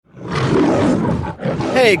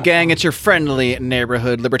Hey gang, it's your friendly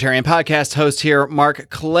neighborhood libertarian podcast host here,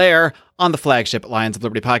 Mark Claire, on the flagship Lions of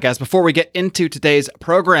Liberty podcast. Before we get into today's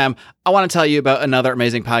program, I want to tell you about another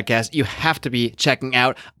amazing podcast you have to be checking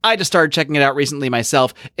out. I just started checking it out recently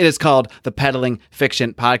myself. It is called the Peddling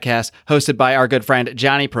Fiction Podcast, hosted by our good friend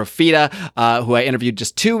Johnny Profita, who I interviewed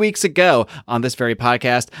just 2 weeks ago on this very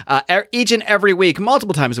podcast. Each and every week,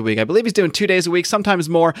 multiple times a week, I believe he's doing 2 days a week, sometimes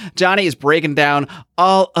more, Johnny is breaking down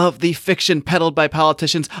all of the fiction peddled by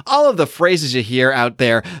politicians, all of the phrases you hear out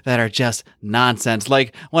there that are just nonsense.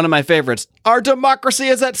 Like one of my favorites, our democracy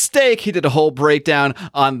is at stake. He did a whole breakdown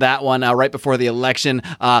on that one right before the election.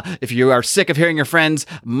 If you are sick of hearing your friends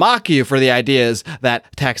mock you for the ideas that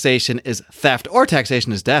taxation is theft or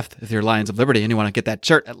taxation is death, if you're Lions of Liberty and you want to get that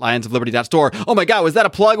shirt at lionsofliberty.store. Oh my God, was that a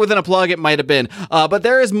plug within a plug? It might have been. But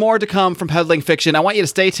there is more to come from Peddling Fiction. I want you to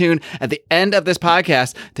stay tuned at the end of this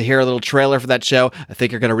podcast to hear a little trailer for that show. I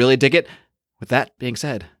think you're going to really dig it. With that being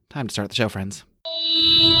said, time to start the show, friends.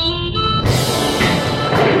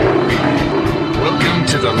 Welcome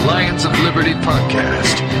to the Lions of Liberty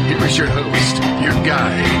podcast. Here is your host, your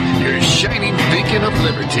guide, your shining beacon of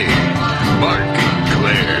liberty, Mark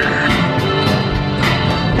Claire.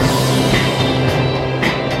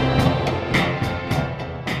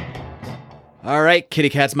 All right, kitty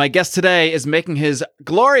cats. My guest today is making his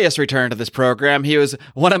glorious return to this program. He was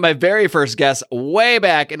one of my very first guests way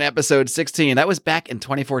back in episode 16. That was back in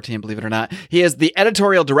 2014, believe it or not. He is the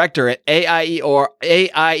editorial director at AIER,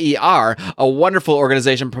 a wonderful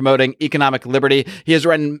organization promoting economic liberty. He has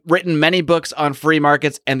written many books on free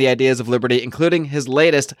markets and the ideas of liberty, including his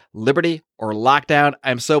latest, Liberty or Lockdown.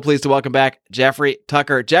 I'm so pleased to welcome back Jeffrey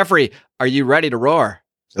Tucker. Jeffrey, are you ready to roar?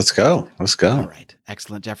 Let's go. All right.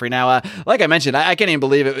 Excellent, Jeffrey. Now, like I mentioned, I can't even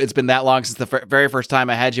believe it's been that long since the very first time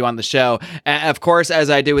I had you on the show. And of course, as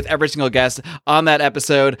I do with every single guest on that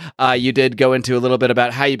episode, you did go into a little bit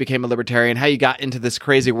about how you became a libertarian, how you got into this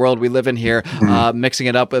crazy world we live in here, mixing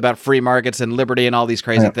it up about free markets and liberty and all these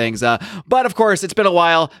crazy things. But of course, it's been a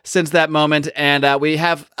while since that moment. And we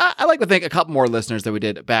have, I like to think, a couple more listeners than we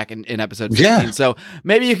did back in episode 15. Yeah. So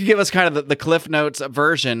maybe you could give us kind of the Cliff Notes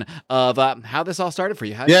version of how this all started for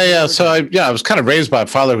you. So I was kind of raised by a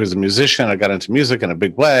father who's a musician. I got into music in a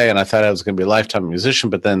big way, and I thought I was going to be a lifetime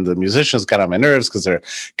musician. But then the musicians got on my nerves because they're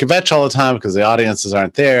kvetch all the time because the audiences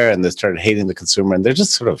aren't there, and they started hating the consumer. And they're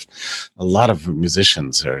just sort of, a lot of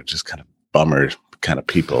musicians are just kind of bummer kind of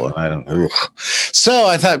people, and I don't. So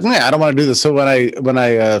I thought, I don't want to do this. So when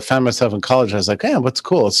I found myself in college, I was like, what's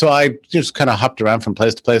cool? So I just kind of hopped around from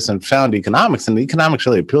place to place and found economics, and economics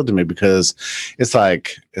really appealed to me because it's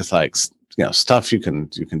like stuff you can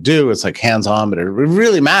do. It's like hands-on, but it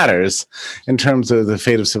really matters in terms of the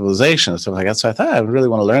fate of civilization and stuff like that. So I thought I really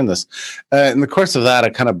want to learn this. In the course of that, I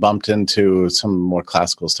kind of bumped into some more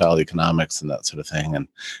classical style economics and that sort of thing, and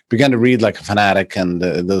began to read like a fanatic. And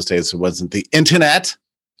in those days, it wasn't the internet.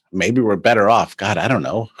 Maybe we're better off. God, I don't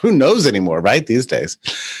know. Who knows anymore, right? These days.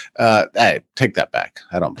 I take that back.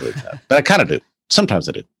 I don't believe that, but I kind of do. Sometimes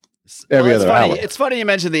I do. It's funny you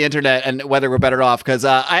mentioned the internet and whether we're better off, because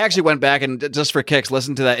I actually went back and just for kicks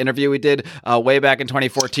listened to that interview we did way back in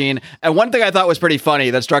 2014. And one thing I thought was pretty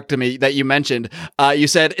funny that struck to me that you mentioned, you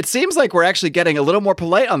said it seems like we're actually getting a little more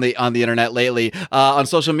polite on the internet lately on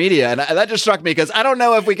social media, and that just struck me because I don't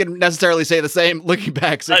know if we can necessarily say the same looking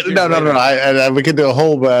back. No. We could do a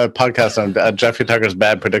whole podcast on Jeffrey Tucker's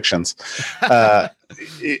bad predictions. I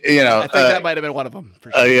think that might have been one of them.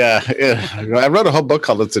 For sure. Yeah. I wrote a whole book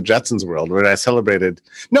called "It's a Jetsons World," where I celebrated.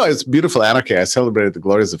 No, it's beautiful anarchy. I celebrated the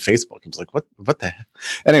glories of Facebook. I was like, what the heck?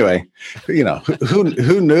 Anyway,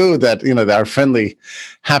 who knew that our friendly,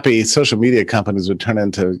 happy social media companies would turn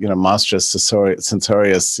into monstrous,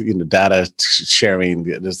 censorious, data sharing.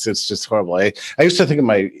 It's just horrible. I used to think of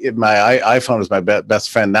my iPhone as my best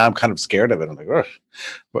friend. Now I'm kind of scared of it. I'm like,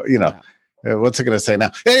 what's it going to say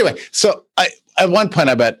now? Anyway, so at one point,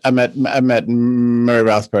 I met Murray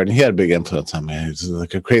Rothbard, and he had a big influence on me. He was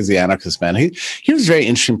like a crazy anarchist man. He was a very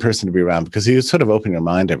interesting person to be around because he was sort of opening your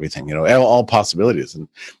mind to everything, all possibilities. And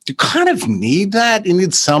you kind of need that. You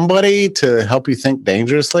need somebody to help you think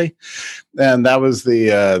dangerously. And that was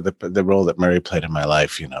the role that Murray played in my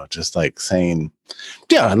life, just like saying,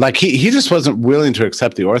 like he just wasn't willing to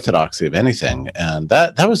accept the orthodoxy of anything. And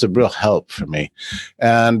that was a real help for me.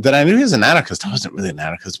 And then I knew he was an anarchist. I wasn't really an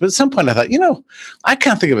anarchist. But at some point I thought, I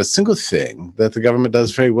can't think of a single thing that the government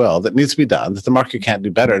does very well that needs to be done, that the market can't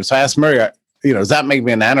do better. And so I asked Murray, does that make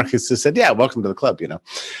me an anarchist? He said, yeah, welcome to the club,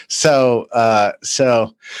 So,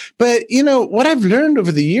 but what I've learned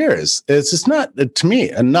over the years is it's not, to me,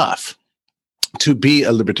 enough to be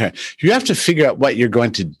a libertarian. You have to figure out what you're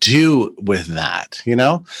going to do with that,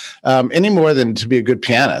 any more than to be a good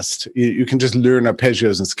pianist. You can just learn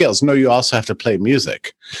arpeggios and scales. No, you also have to play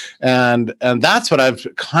music. And that's what I've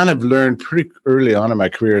kind of learned pretty early on in my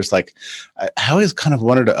career is like, I always kind of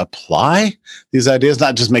wanted to apply these ideas,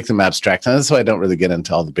 not just make them abstract. And that's why I don't really get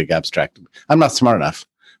into all the big abstract. I'm not smart enough,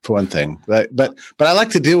 for one thing, but I like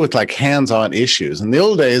to deal with like hands-on issues. In the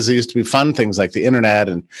old days, there used to be fun things like the internet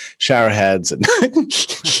and shower heads and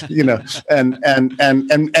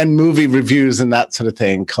and movie reviews and that sort of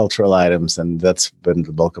thing, cultural items, and that's been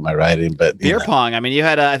the bulk of my writing. But beer pong. I mean, you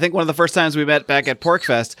had I think one of the first times we met back at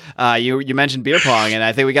Porkfest, you mentioned beer pong, and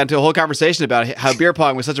I think we got into a whole conversation about how beer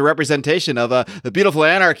pong was such a representation of the beautiful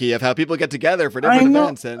anarchy of how people get together for different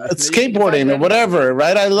events and skateboarding or whatever.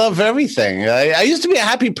 Right? I love everything. I used to be a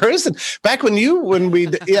happy person back I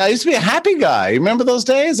used to be a happy guy. You remember those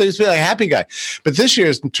days? I used to be like a happy guy, but this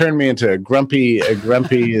year's turned me into a grumpy,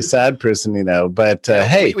 sad person, but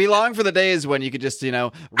hey, we long for the days when you could just,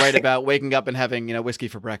 write about waking up and having, whiskey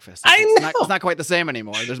for breakfast. It's not quite the same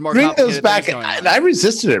anymore. There's more complicated things going on. I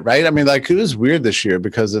resisted it, right? I mean, like it was weird this year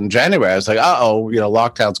because in January I was like,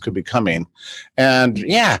 lockdowns could be coming. And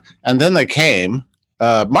then they came.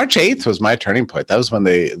 March 8th was my turning point. That was when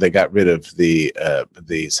they got rid of the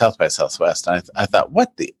South by Southwest. And I thought,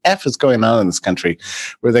 what the F is going on in this country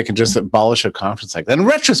where they can just abolish a conference like that? In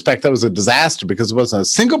retrospect, that was a disaster because there wasn't a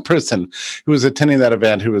single person who was attending that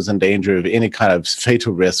event who was in danger of any kind of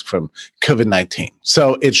fatal risk from COVID-19.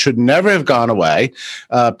 So it should never have gone away.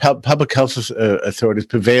 Public health authorities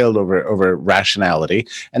prevailed over rationality.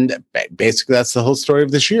 And basically, that's the whole story of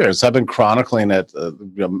this year. So I've been chronicling it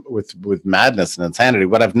with madness and insanity.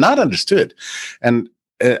 What I've not understood, and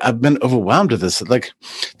I've been overwhelmed with this, like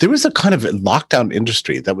there was a kind of lockdown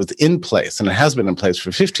industry that was in place, and it has been in place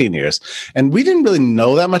for 15 years, and we didn't really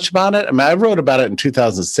know that much about it. I mean, I wrote about it in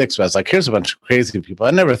 2006, where I was like, here's a bunch of crazy people.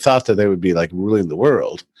 I never thought that they would be like ruling the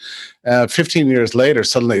world. 15 years later,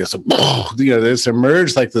 suddenly it's like, this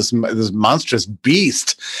emerged like this monstrous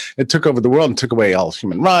beast. It took over the world and took away all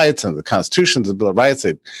human rights and the Constitution, the Bill of Rights.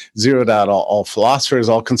 It zeroed out all philosophers,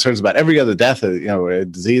 all concerns about every other death, a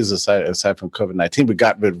disease aside from COVID-19. We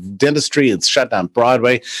got rid of dentistry and shut down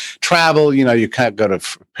Broadway. Travel, you can't go to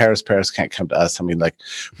Paris. Paris can't come to us. I mean, like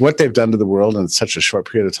what they've done to the world in such a short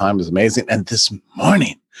period of time is amazing. And this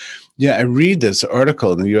morning, I read this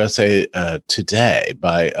article in the USA Today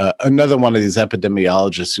by another one of these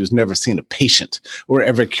epidemiologists who's never seen a patient or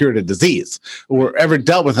ever cured a disease or ever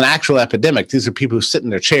dealt with an actual epidemic. These are people who sit in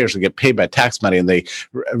their chairs and get paid by tax money, and they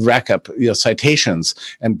rack up citations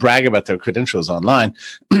and brag about their credentials online.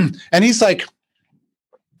 And he's like,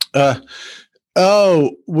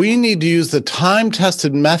 we need to use the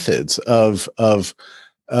time-tested methods of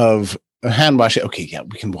hand washing. Okay, yeah,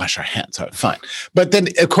 we can wash our hands. All right, fine. But then,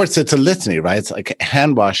 of course, it's a litany, right? It's like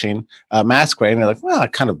hand washing, mask wearing. You're like, well,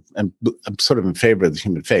 I'm sort of in favor of the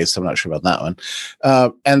human face. So I'm not sure about that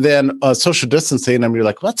one. And then social distancing. And you're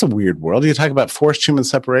like, well, that's a weird world. You talk about forced human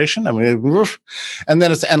separation. I mean, and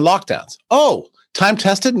then and lockdowns. Oh, time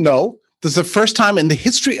tested? No. This is the first time in the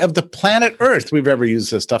history of the planet Earth we've ever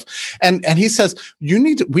used this stuff. And he says, we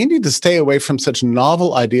need to stay away from such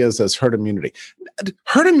novel ideas as herd immunity.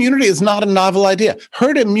 Herd immunity is not a novel idea.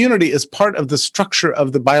 Herd immunity is part of the structure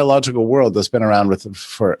of the biological world that's been around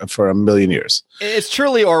for a million years. It's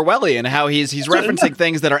truly Orwellian how he's referencing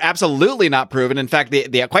things that are absolutely not proven. In fact,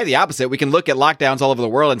 the quite the opposite. We can look at lockdowns all over the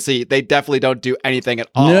world and see they definitely don't do anything at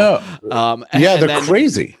all. No. They're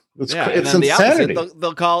crazy. It's insanity. The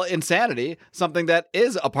they'll call insanity something that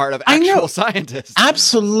is a part of actual scientists.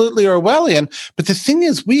 Absolutely Orwellian. But the thing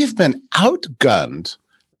is, we have been outgunned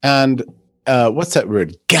and what's that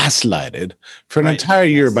word? Gaslighted for an entire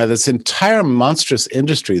year by this entire monstrous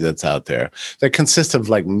industry that's out there that consists of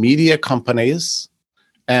like media companies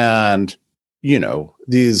and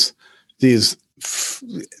these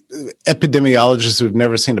epidemiologists who've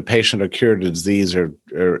never seen a patient or cured a disease or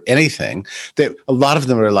anything. A lot of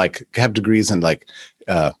them are like have degrees in like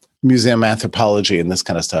museum anthropology and this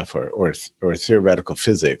kind of stuff, or theoretical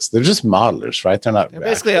physics. They're just modelers, right? They're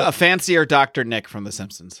basically a fancier Dr. Nick from The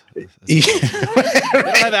Simpsons. They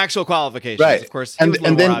don't have actual qualifications, right? Of course, he was a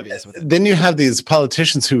little more obvious with it. Then you have these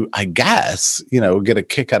politicians who, I guess, get a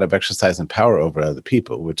kick out of exercising power over other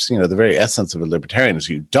people, which the very essence of a libertarian is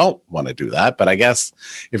you don't want to do that. But I guess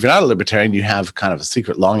if you're not a libertarian, you have kind of a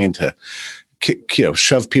secret longing to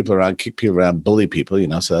shove people around, kick people around, bully people,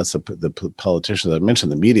 so that's the politicians I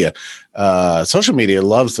mentioned, the media. Social media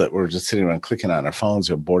loves that we're just sitting around clicking on our phones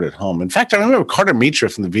or bored at home. In fact, I remember Carter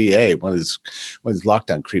Meachra from the VA, one of these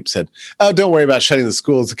lockdown creeps, said, "Oh, don't worry about shutting the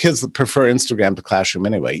schools. The kids prefer Instagram to classroom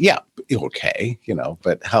anyway." Yeah, okay,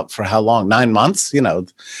 but for how long? 9 months,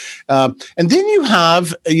 and then you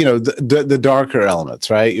have, the darker elements,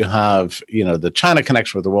 right? You have, the China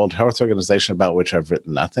connection with the World Health Organization, about which I've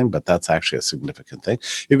written nothing, but that's actually a significant thing.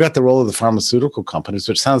 You've got the role of the pharmaceutical companies,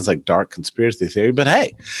 which sounds like dark conspiracy theory, but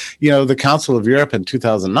hey, the Council of Europe in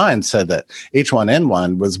 2009 said that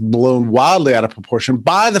H1N1 was blown wildly out of proportion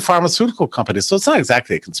by the pharmaceutical companies. So it's not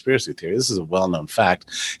exactly a conspiracy theory. This is a well-known fact.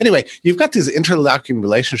 Anyway, you've got these interlocking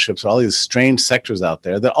relationships with all these strange sectors out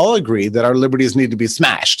there that all agree that our liberties need to be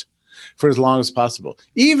smashed for as long as possible,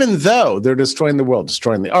 even though they're destroying the world,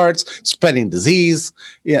 destroying the arts, spreading disease,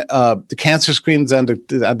 the cancer screens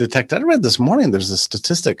undetected. I read this morning, there's a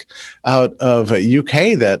statistic out of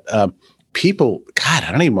UK that people, God,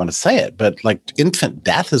 I don't even want to say it, but like infant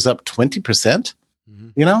death is up 20%.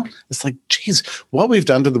 It's like, geez, what we've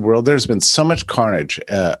done to the world. There's been so much carnage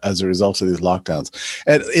as a result of these lockdowns.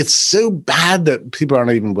 And it's so bad that people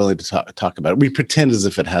aren't even willing to talk about it. We pretend as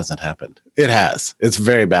if it hasn't happened. It has. It's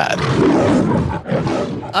very bad.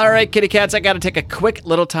 All right, kitty cats, I got to take a quick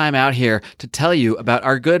little time out here to tell you about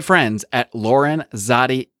our good friends at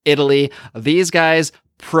Lorenzotti Italy. These guys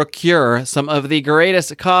procure some of the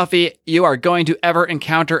greatest coffee you are going to ever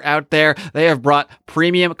encounter out there. They have brought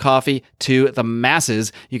premium coffee to the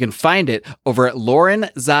masses. You can find it over at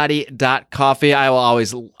lorenzotti.coffee. I will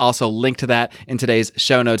always also link to that in today's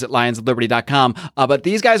show notes at lionsofliberty.com. But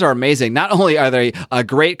these guys are amazing. Not only are they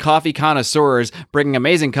great coffee connoisseurs bringing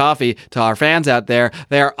amazing coffee to our fans out there,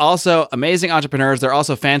 they are also amazing entrepreneurs. They're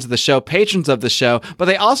also fans of the show, patrons of the show, but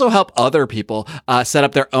they also help other people set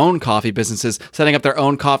up their own coffee businesses, setting up their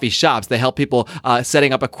own coffee shops. They help people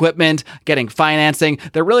setting up equipment, getting financing.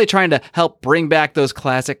 They're really trying to help bring back those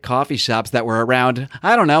classic coffee shops that were around,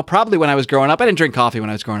 I don't know, probably when I was growing up. I didn't drink coffee when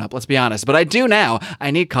I was growing up, let's be honest, but I do now.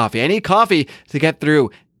 I need coffee. I need coffee to get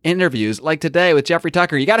through interviews like today with Jeffrey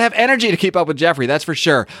Tucker. You got to have energy to keep up with Jeffrey, that's for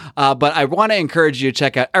sure. But I want to encourage you to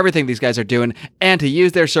check out everything these guys are doing and to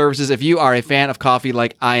use their services. If you are a fan of coffee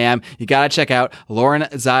like I am, you got to check out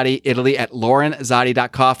Lorenzotti Italy at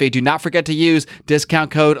lorenzotti.coffee. Do not forget to use discount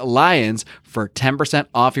code LIONS for 10%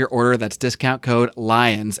 off your order. That's discount code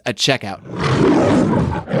LIONS at checkout.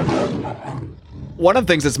 One of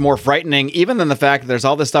the things that's more frightening, even than the fact that there's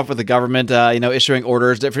all this stuff with the government, issuing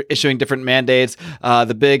orders, issuing different mandates,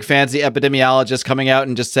 the big fancy epidemiologists coming out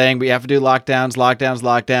and just saying we have to do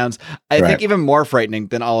lockdowns. I think even more frightening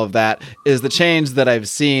than all of that is the change that I've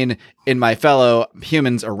seen in my fellow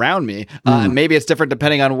humans around me. Maybe it's different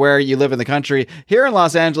depending on where you live in the country. Here in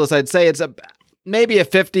Los Angeles, I'd say it's maybe a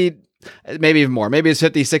 50, maybe even more. Maybe it's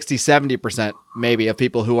 50, 60, 70% maybe of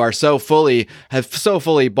people who are so fully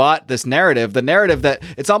bought this narrative, the narrative that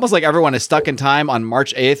it's almost like everyone is stuck in time on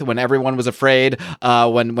March 8th when everyone was afraid,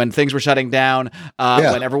 when things were shutting down,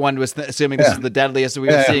 when everyone was assuming this is the deadliest. We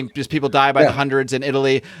were seeing just people die by the hundreds in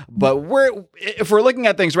Italy. But if we're looking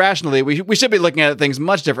at things rationally, we should be looking at things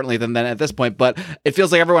much differently than at this point. But it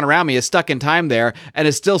feels like everyone around me is stuck in time there and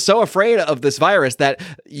is still so afraid of this virus that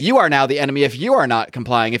you are now the enemy if you are not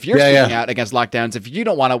complying, if you're speaking out against lockdowns, if you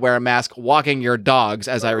don't want to wear a mask walking your dogs,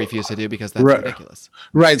 as I refuse to do because that's ridiculous.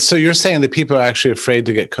 Right. So you're saying that people are actually afraid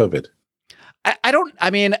to get COVID?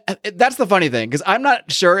 That's the funny thing, because I'm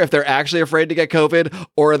not sure if they're actually afraid to get COVID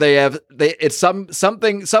or it's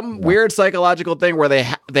some weird psychological thing where they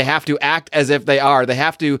have to act as if they are. They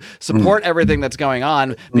have to support everything that's going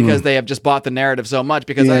on because they have just bought the narrative so much.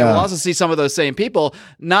 Because I will also see some of those same people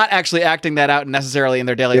not actually acting that out necessarily in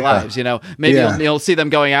their daily lives. Maybe you'll see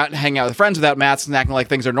them going out and hanging out with friends without masks and acting like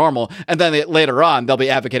things are normal, and then later on they'll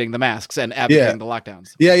be advocating the masks and advocating the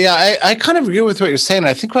lockdowns. I kind of agree with what you're saying.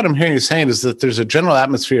 I think what I'm hearing you saying is that there's a general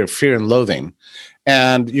atmosphere of fear and loathing,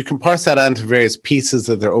 and you can parse that into various pieces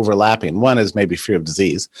that they're overlapping. One is maybe fear of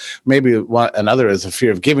disease. Maybe another is a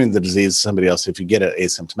fear of giving the disease to somebody else if you get it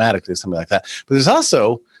asymptomatically, something like that. But there's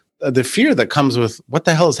also the fear that comes with what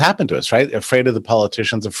the hell has happened to us, right? Afraid of the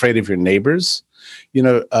politicians, afraid of your neighbors,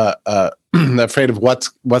 afraid of what's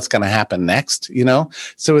going to happen next,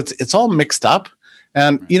 So it's all mixed up.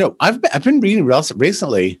 And, I've been reading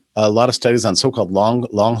recently a lot of studies on so-called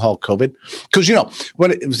long haul COVID, because,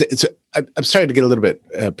 when I'm starting to get a little bit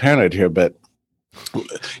paranoid here, but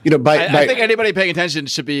I think anybody paying attention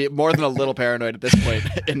should be more than a little paranoid at this point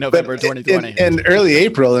in November 2020. In early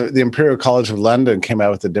April, the Imperial College of London came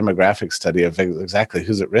out with a demographic study of exactly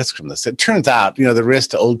who's at risk from this. It turns out, the risk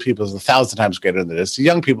to old people is 1,000 times greater than it is to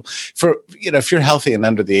young people. If you're healthy and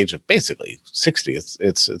under the age of basically 60,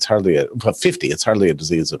 it's hardly 50. It's hardly a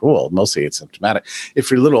disease at all. Mostly asymptomatic.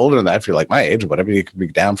 If you're a little older than that, if you're like my age or whatever, you could be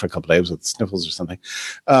down for a couple of days with sniffles or something.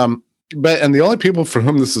 And the only people for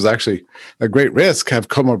whom this is actually a great risk have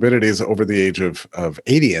comorbidities over the age of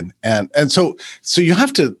 80. And so you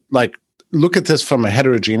have to look at this from a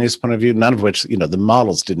heterogeneous point of view, none of which, the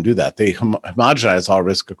models didn't do that. They homogenize all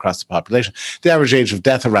risk across the population. The average age of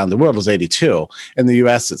death around the world is 82. In the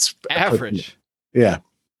US, it's average. Yeah.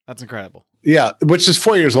 That's incredible. Yeah. Which is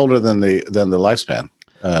 4 years older than the lifespan.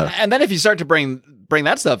 And then if you start to bring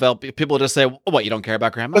that stuff up, people just say, what, you don't care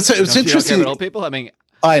about grandma? It's interesting. You don't care about old people? I mean,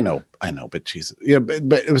 I know, but Jesus,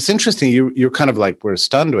 but it was interesting. You're kind of we're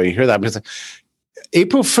stunned when you hear that, because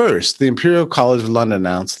April 1st, the Imperial College of London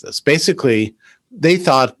announced this. Basically, they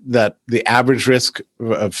thought that the average risk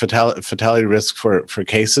of fatality risk for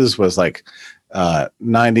cases was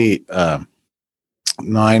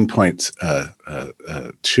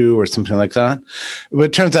 99.2 or something like that. But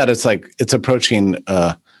it turns out it's approaching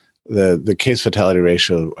the case fatality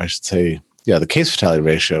ratio. I should say, the case fatality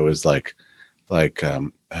ratio is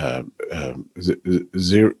 0.1%,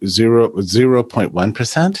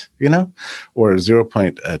 or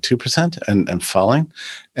 0.2%, and falling.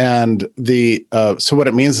 And so what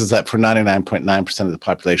it means is that for 99.9% of the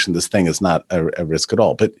population, this thing is not a risk at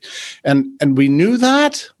all. But and we knew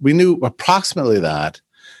approximately that.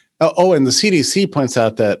 And the CDC points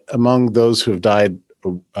out that among those who have died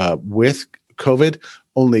with COVID,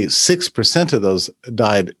 only 6% of those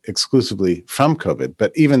died exclusively from COVID,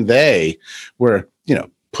 but even they were,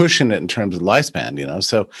 pushing it in terms of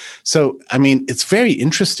lifespan, So I mean, it's very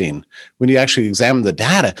interesting when you actually examine the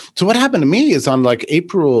data. So what happened to me is on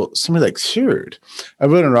April, something like 3rd, I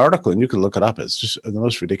wrote an article, and you can look it up. It's just the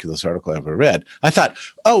most ridiculous article I ever read. I thought,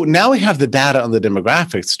 now we have the data on the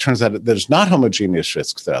demographics. It turns out that there's not homogeneous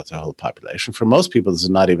risk throughout the whole population. For most people, this is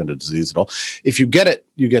not even a disease at all. If you get it,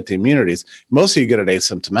 you get the immunities. Mostly you get it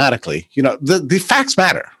asymptomatically. The facts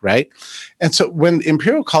matter, right? And so when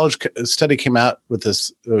Imperial College study came out with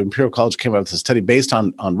this, Imperial College came out with a study based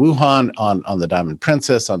on Wuhan, on the Diamond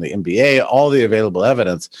Princess, on the NBA, all the available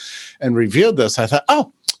evidence, and revealed this, I thought,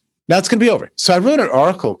 now it's going to be over. So I wrote an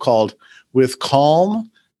article called "With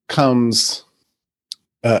Calm Comes."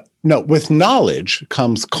 With knowledge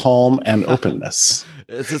comes calm and openness.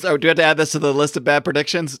 Do you have to add this to the list of bad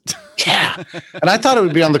predictions? Yeah. And I thought it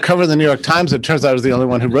would be on the cover of the New York Times. It turns out I was the only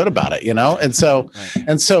one who wrote about it, And so,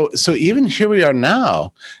 so even here we are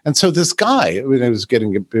now. And so this guy, I was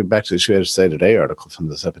getting back to the USA Today article from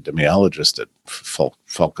this epidemiologist at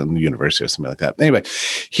Falcon University or something like that. Anyway,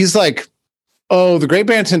 he's like, the Great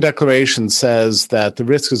Barrington Declaration says that the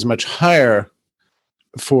risk is much higher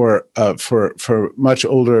for much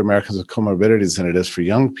older Americans with comorbidities than it is for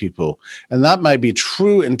young people. And that might be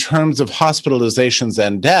true in terms of hospitalizations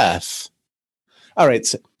and death. All right.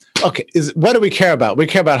 So, okay. What do we care about? We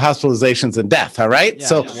care about hospitalizations and death. All right. Yeah,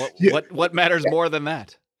 so what matters more than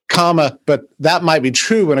that? But that might be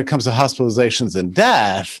true when it comes to hospitalizations and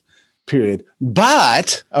death. Period.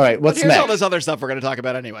 But all right, what's next? All this other stuff we're going to talk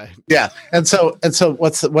about anyway. Yeah. And so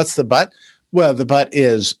what's the but? Well, the but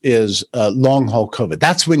is long haul COVID.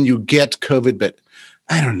 That's when you get COVID, but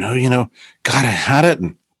I don't know, God, I had it.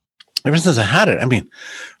 And ever since I had it, I mean,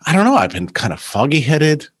 I don't know. I've been kind of foggy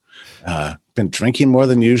headed, been drinking more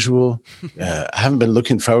than usual. I haven't been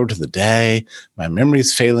looking forward to the day. My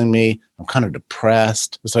memory's failing me. I'm kind of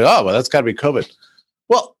depressed. It's that's got to be COVID.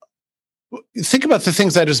 Well, think about the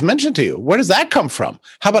things I just mentioned to you. Where does that come from?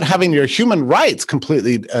 How about having your human rights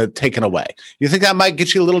completely taken away? You think that might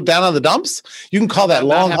get you a little down on the dumps? You can call that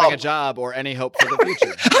long haul. Not having a job or any hope for the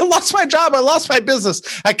future. I lost my job. I lost my business.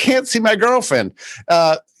 I can't see my girlfriend.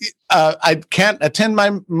 I can't attend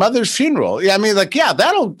my mother's funeral. Yeah, I mean,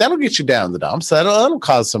 that'll get you down in the dumps. That'll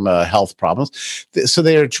cause some health problems. So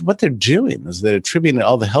what they're doing is they're attributing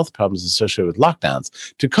all the health problems associated with lockdowns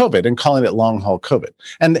to COVID and calling it long haul COVID.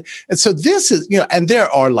 And so this is, and there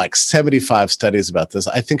are 75 studies about this.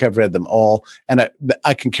 I think I've read them all, and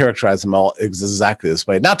I can characterize them all exactly this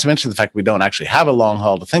way. Not to mention the fact we don't actually have a long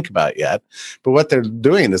haul to think about yet. But what they're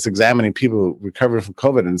doing is examining people who recover from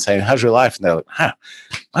COVID and saying, "How's your life?" And they're like,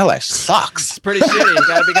 "My life sucks." It's pretty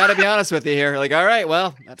shitty. Gotta be honest with you here. All right,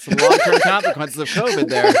 well, that's the long-term consequences of COVID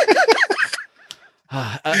there.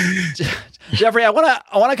 Jeffrey, I want to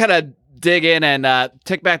kind of dig in and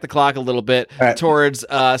tick back the clock a little bit towards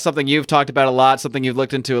something you've talked about a lot, something you've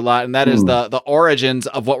looked into a lot, and that is the origins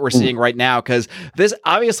of what we're seeing right now. Because this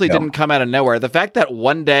obviously didn't come out of nowhere. The fact that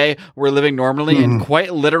one day we're living normally and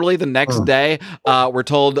quite literally the next day we're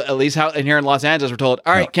told, at least here in Los Angeles, we're told,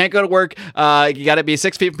 all right, can't go to work. You got to be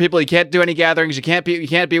 6 feet from people. You can't do any gatherings. You can't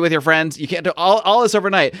be with your friends. You can't do all this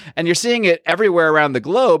overnight. And you're seeing it everywhere around the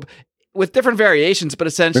globe with different variations, but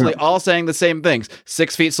essentially all saying the same things.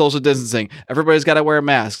 6 feet social distancing. Everybody's got to wear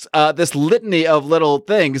masks. This litany of little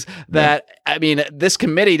things that, I mean, this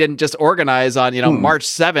committee didn't just organize on, March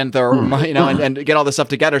 7th or, and get all this stuff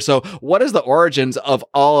together. So what is the origins of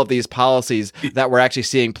all of these policies that we're actually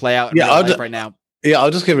seeing play out in real life right now? Yeah,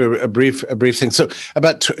 I'll just give you a brief thing. So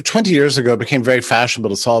about 20 years ago, it became very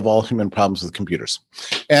fashionable to solve all human problems with computers.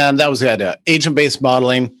 And that was the idea. Agent-based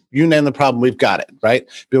modeling, you name the problem, we've got it, right?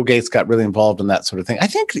 Bill Gates got really involved in that sort of thing. I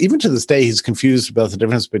think even to this day, he's confused about the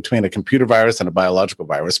difference between a computer virus and a biological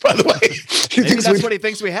virus, by the way. Maybe that's what he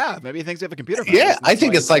thinks we have. Maybe he thinks we have a computer virus. Yeah, I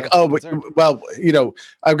think it's like, well,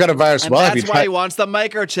 I've got a virus. And that's why he wants the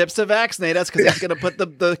microchips to vaccinate us, because he's going to put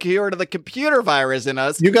the cure to the computer virus in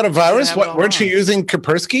us. You got a virus? Weren't you using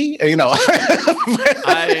Kaspersky? I'm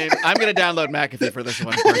going to download McAfee for this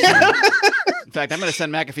one. In fact, I'm going to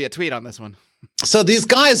send McAfee a tweet on this one. So these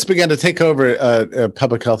guys began to take over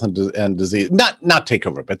public health and disease, not take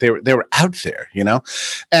over, but they were out there,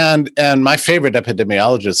 And my favorite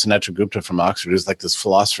epidemiologist, Sunetra Gupta from Oxford, is like this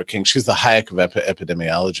philosopher king. She's the Hayek of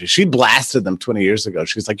epidemiology. She blasted them 20 years ago.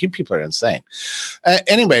 She's like, you people are insane.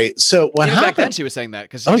 Anyway, so what happened? Back then she was saying that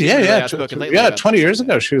because 20 years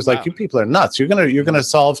ago she was like, you people are nuts. You're gonna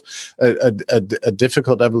solve a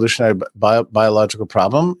difficult evolutionary biological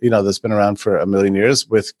problem, that's been around for a million years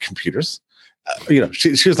with computers.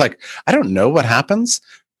 She was like, I don't know what happens,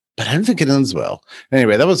 but I don't think it ends well.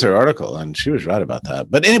 Anyway, that was her article, and she was right about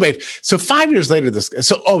that. But anyway, so 5 years later, then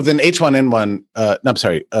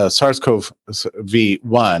H1N1,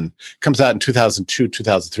 SARS-CoV-1 comes out in 2002,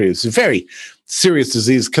 2003. It's a very serious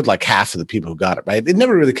disease, killed like half of the people who got it, right? It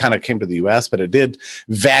never really kind of came to the U.S., but it did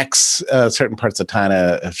vex certain parts of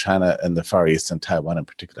China and the Far East and Taiwan in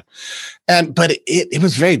particular. But it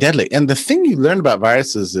was very deadly. And the thing you learn about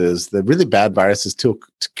viruses is the really bad viruses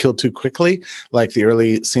kill too quickly, like the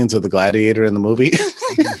early scenes of The Gladiator in the movie.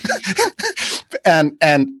 and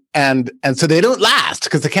so they don't last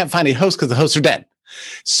because they can't find a host because the hosts are dead.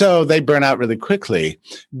 So they burn out really quickly.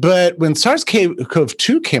 But when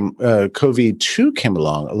SARS-CoV-2 came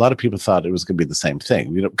along, a lot of people thought it was going to be the same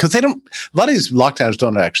thing, because a lot of these lockdowns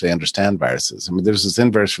don't actually understand viruses. I mean, there's this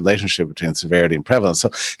inverse relationship between severity and prevalence.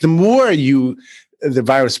 So the more the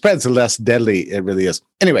virus spreads, the less deadly it really is.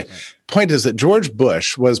 Anyway, point is that George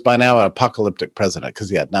Bush was by now an apocalyptic president because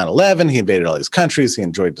he had 9/11, he invaded all these countries, he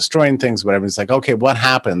enjoyed destroying things, whatever. He's like, okay, what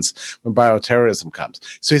happens when bioterrorism comes?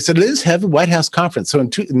 So he said, let's have a White House conference. So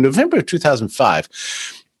in November of 2005,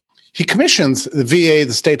 he commissions the VA,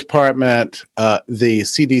 the State Department, the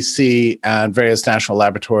CDC, and various national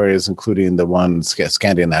laboratories, including the one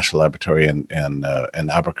Scandian National Laboratory in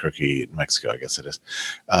Albuquerque, Mexico, I guess it is.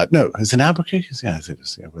 No, is it Albuquerque? Yeah, it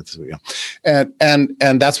is. Yeah,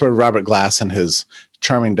 and that's where Robert Glass and his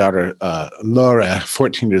charming daughter, Laura,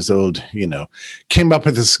 14 years old, came up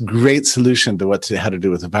with this great solution to how to do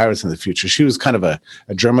with the virus in the future. She was kind of a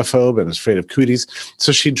germaphobe and was afraid of cooties.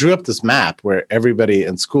 So she drew up this map where everybody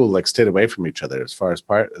in school stayed away from each other as far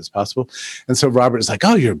apart as possible. And so Robert is like,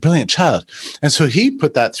 oh, you're a brilliant child. And so he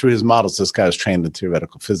put that through his models. This guy was trained in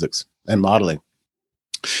theoretical physics and modeling.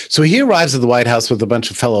 So he arrives at the White House with a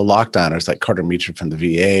bunch of fellow lockdowners like Carter Meacham from the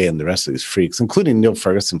VA and the rest of these freaks, including Neil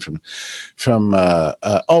Ferguson from Mark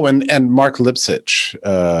Lipsitch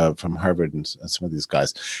from Harvard and some of these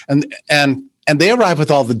guys. And they arrive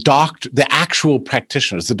with all the actual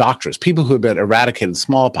practitioners, the doctors, people who have been eradicated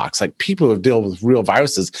smallpox, like people who have dealt with real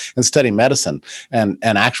viruses and study medicine and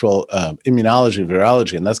actual immunology,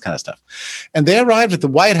 virology, and that kind of stuff. And they arrived at the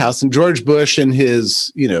White House, and George Bush and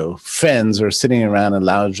his, friends are sitting around in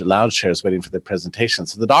lounge chairs waiting for their presentation.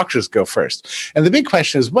 So the doctors go first. And the big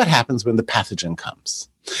question is, what happens when the pathogen comes?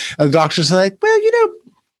 And the doctors are like, well,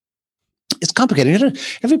 it's complicated.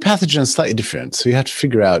 Every pathogen is slightly different. So you have to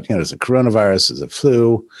figure out, is it coronavirus? Is it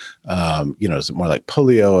flu? Is it more like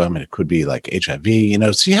polio? I mean, it could be like HIV,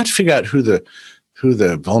 so you have to figure out who the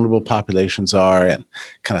vulnerable populations are and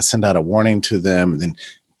kind of send out a warning to them. And then,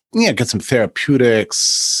 get some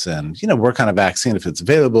therapeutics and, work on a vaccine if it's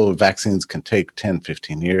available. Vaccines can take 10,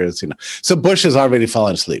 15 years, So Bush has already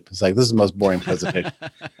fallen asleep. It's like, this is the most boring presentation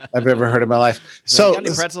I've ever heard in my life. So, got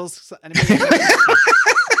any pretzels?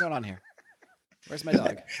 What's going on here? Where's my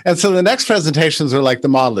dog? And so the next presentations are like the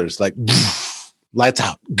modelers, like lights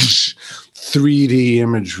out, 3D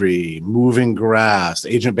imagery, moving grass,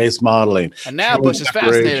 agent-based modeling. And now Bush is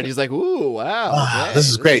fascinated. He's like, ooh, wow. This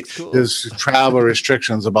is great. Cool. There's travel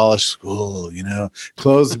restrictions, abolish school,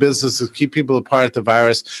 close businesses, keep people apart. The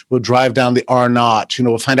virus will drive down the R naught.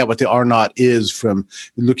 We'll find out what the R naught is from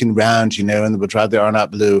looking around, and then we'll drive the R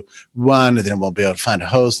naught below 1, and then we'll be able to find a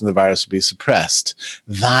host, and the virus will be suppressed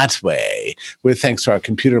that way, with thanks to our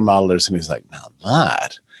computer modelers. And he's like, now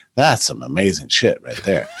that's some amazing shit right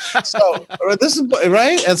there. So this is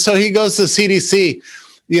right. And so he goes to CDC.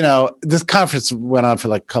 This conference went on for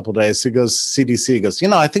like a couple of days. So he goes CDC. He goes,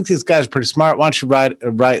 I think these guys are pretty smart. Why don't you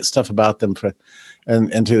write stuff about them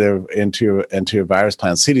into your virus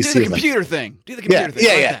plan? CDC. Do the computer thing. Do the computer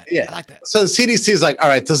thing. Yeah. I like that. So the CDC is like, all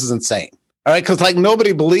right, this is insane. All right, because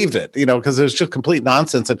nobody believed it, because it was just complete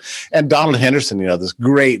nonsense. And Donald Henderson, this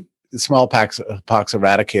great smallpox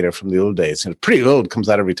eradicator from the old days, pretty old, comes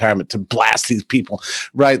out of retirement to blast these people,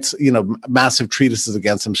 writes, massive treatises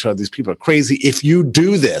against them, show these people are crazy. If you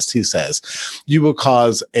do this, he says, you will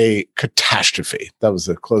cause a catastrophe. That was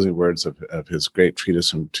the closing words of his great treatise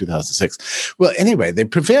from 2006. Well, anyway, they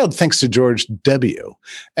prevailed thanks to George W.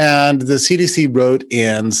 And the CDC wrote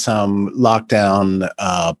in some lockdown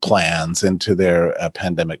plans into their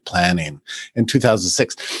pandemic planning in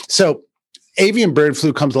 2006. So avian bird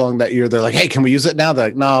flu comes along that year. They're like, hey, can we use it now? They're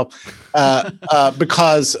like, no,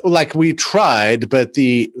 because we tried, but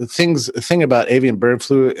the thing about avian bird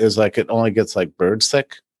flu is it only gets bird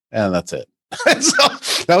sick, and that's it. So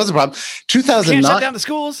that was the problem. 2009. Can't shut down the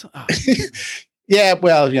schools. Oh. Yeah,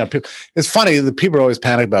 well, it's funny. The people are always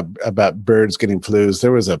panic about birds getting flus.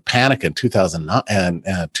 There was a panic in 2009 and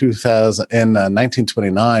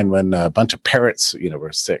 1929 when a bunch of parrots,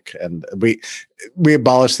 were sick, and we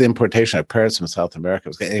abolished the importation of parrots from South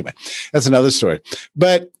America. Anyway, that's another story.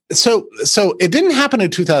 But so it didn't happen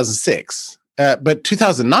in 2006. But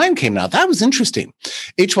 2009 came out. That was interesting.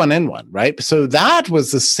 H1N1, right? So that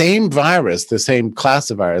was the same virus, the same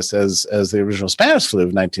class of virus as the original Spanish flu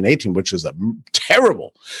of 1918, which was a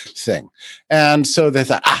terrible thing. And so they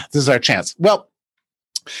thought, this is our chance. Well,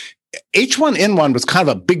 H1N1 was kind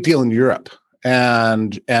of a big deal in Europe.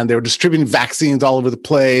 And they were distributing vaccines all over the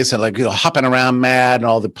place and hopping around mad, and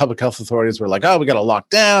all the public health authorities were like, oh, we got to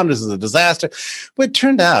lock down. This is a disaster. But it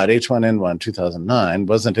turned out H1N1 2009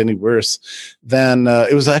 wasn't any worse than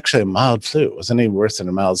it was actually a mild flu. It wasn't any worse than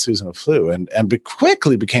a mild seasonal flu, and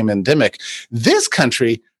quickly became endemic. This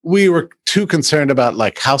country, we were too concerned about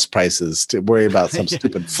house prices to worry about some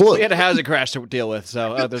stupid flu. We had a housing crash to deal with.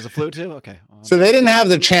 So there's a flu too? Okay. So they didn't have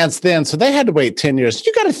the chance then. So they had to wait 10 years.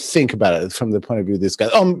 You got to think about it from the point of view of these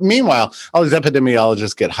guys. Oh, meanwhile, all these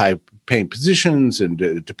epidemiologists get high-paying positions in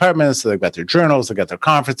departments. So they've got their journals. They've got their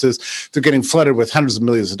conferences. They're getting flooded with hundreds of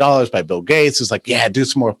millions of dollars by Bill Gates. It's like, do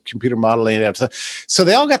some more computer modeling. So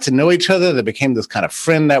they all got to know each other. They became this kind of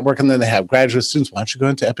friend network. And then they have graduate students. Why don't you go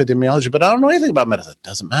into epidemiology? But I don't know anything about medicine. It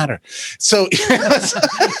doesn't matter. So that's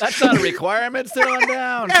not a requirement. Sit on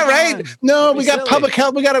down. Yeah, right. No, we got public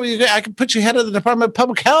health. I can put you head of the Department of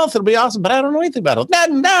Public Health. It'll be awesome. But I don't know anything about it.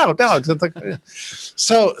 No.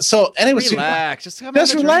 So anyway, relax. Just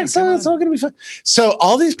relax. It's all gonna be fun. So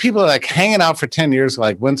all these people are hanging out for 10 years.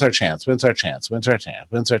 When's our chance? When's our chance? When's our chance?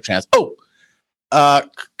 When's our chance? Oh.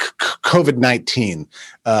 COVID-19,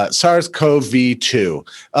 SARS-CoV-2.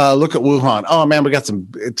 Look at Wuhan. Oh man, we got some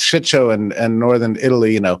shit show in northern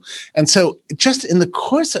Italy, And so just in the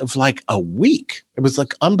course of a week, it was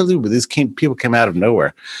unbelievable. These people came out of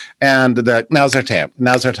nowhere, and now's our time.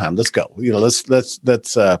 Now's our time. Let's go. Let's. This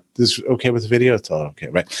is okay with the video. It's all okay,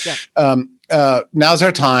 right? Yeah. Now's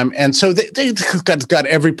our time. And so they got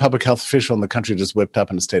every public health official in the country just whipped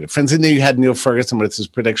up in a state of frenzy. And then you had Neil Ferguson with his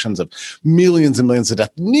predictions of millions and millions of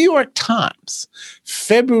deaths. New York Times,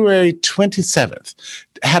 February 27th,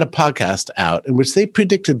 had a podcast out in which they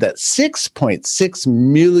predicted that 6.6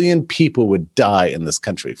 million people would die in this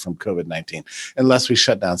country from COVID-19 unless we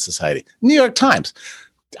shut down society. New York Times.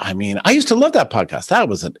 I mean, I used to love that podcast. That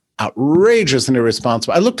was an outrageous and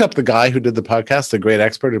irresponsible. I looked up the guy who did the podcast, the great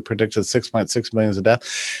expert who predicted 6.6 million of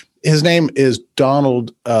death. His name is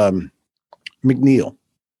Donald McNeil.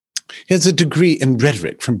 He has a degree in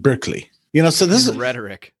rhetoric from Berkeley. So this is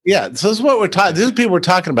rhetoric. Yeah, so this is what we're talking. This is people we're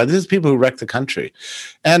talking about. This is people who wrecked the country.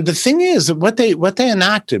 And the thing is, what they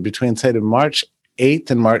enacted between, say, March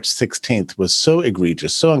 8th and March 16th was so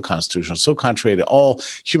egregious, so unconstitutional, so contrary to all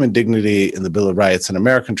human dignity in the Bill of Rights and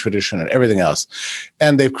American tradition and everything else.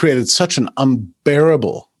 And they've created such an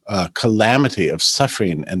unbearable calamity of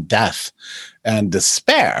suffering and death and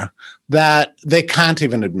despair that they can't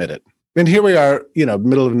even admit it. And here we are,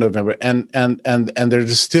 middle of November, and they're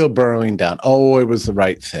just still burrowing down. Oh, it was the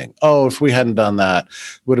right thing. Oh, if we hadn't done that,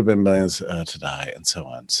 would have been millions to die, and so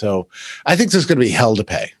on. So I think there's going to be hell to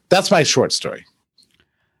pay. That's my short story.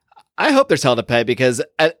 I hope there's hell to pay, because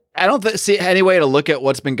I don't see any way to look at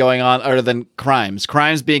what's been going on other than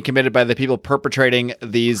crimes being committed by the people perpetrating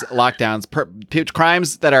these lockdowns,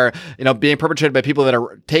 crimes that are, being perpetrated by people that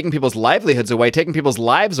are taking people's livelihoods away, taking people's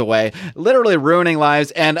lives away, literally ruining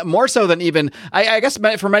lives. And more so than even, I guess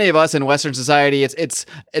for many of us in Western society, it's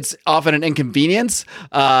often an inconvenience.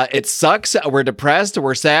 It sucks. We're depressed.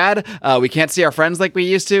 We're sad. We can't see our friends like we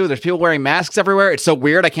used to. There's people wearing masks everywhere. It's so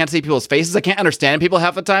weird. I can't see people's faces. I can't understand people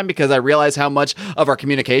half the time, because I realize how much of our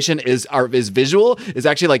communication is visual. Is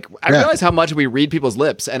actually like, I realize how much we read people's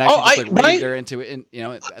lips and actually read their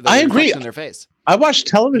I agree. In their face. I watched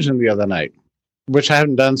television the other night, which I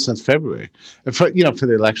haven't done since February, for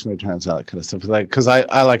the election returns, all that kind of stuff. Like, because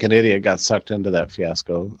I like an idiot got sucked into that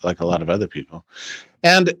fiasco, like a lot of other people.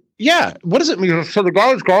 And yeah, what does it mean? So the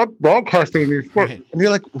guy's broadcasting these, and you're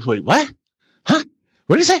like, wait, what? Huh?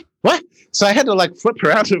 What did he say? What? So I had to like flip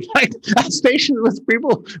around to find a station with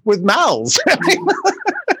people with mouths.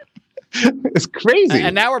 It's crazy.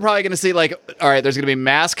 And now we're probably going to see like, all right, there's going to be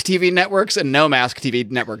mask TV networks and no mask TV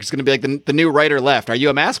networks. It's going to be like the new right or left. Are you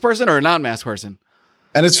a mask person or a non-mask person?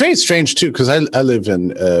 And it's very strange, too, because I live in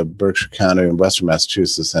Berkshire County in Western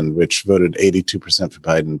Massachusetts, and which voted 82% for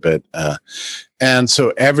Biden. But and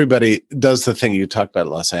so everybody does the thing you talked about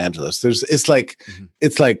in Los Angeles. It's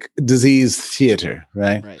like disease theater,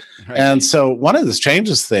 right? Right. And so one of the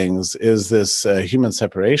strangest things is this human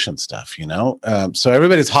separation stuff, So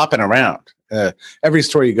everybody's hopping around. Every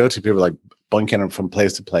store you go to, people are like bunking from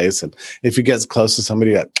place to place. And if you get close to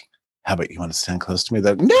somebody, like, how about you want to stand close to me?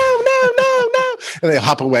 They're like, no. And they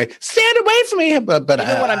hop away. Stand away from me. But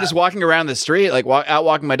even when I'm just walking around the street, like out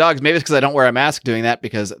walking my dogs, maybe it's because I don't wear a mask doing that,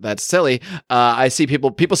 because that's silly. I see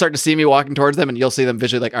people start to see me walking towards them, and you'll see them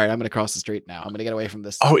visually like, all right, I'm going to cross the street now. I'm going to get away from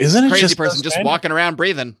this. Oh, isn't it crazy just person just walking around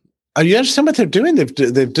breathing? You understand what they're doing?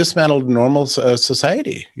 They've dismantled normal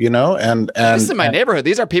society, and this is in my neighborhood.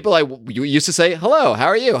 These are people you used to say, hello, how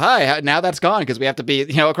are you? Hi. Now that's gone because we have to be,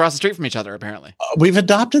 across the street from each other, apparently. We've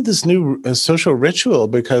adopted this new social ritual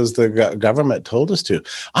because the government told us to.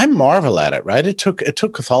 I marvel at it, right? It took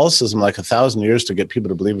Catholicism like 1,000 years to get people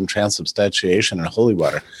to believe in transubstantiation and holy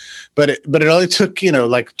water. But it only took,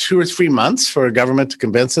 like 2 or 3 months for a government to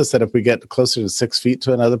convince us that if we get closer to 6 feet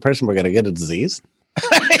to another person, we're going to get a disease.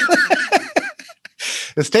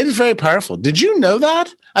 The state is very powerful. Did you know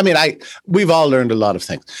that? I mean, we've all learned a lot of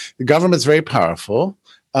things. The government's very powerful.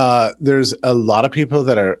 There's a lot of people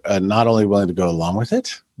that are not only willing to go along with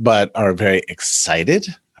it, but are very excited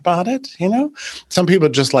about it. Some people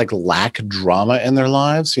just like lack drama in their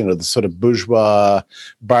lives. The sort of bourgeois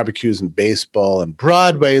barbecues and baseball and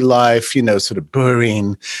Broadway life, sort of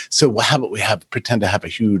boring. So how about we pretend to have a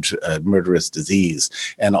huge murderous disease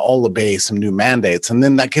and all obey some new mandates, and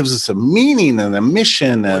then that gives us a meaning and a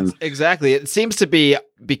mission. And exactly, it seems to be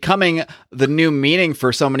becoming the new meaning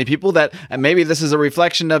for so many people that, and maybe this is a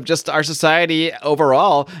reflection of just our society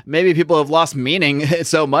overall. Maybe people have lost meaning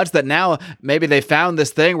so much that now maybe they found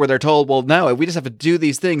this thing where they're told, well, no, we just have to do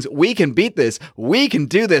these things. We can beat this. We can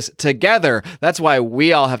do this together. That's why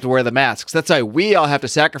we all have to wear the masks. That's why we all have to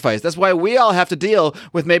sacrifice. That's why we all have to deal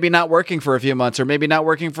with maybe not working for a few months, or maybe not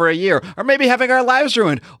working for a year, or maybe having our lives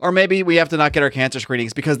ruined, or maybe we have to not get our cancer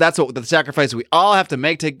screenings, because that's what the sacrifice we all have to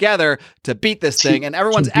make together to beat this thing. And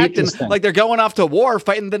everyone's acting like they're going off to war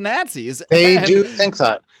fighting the Nazis. They do think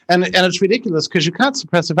that. And it's ridiculous because you can't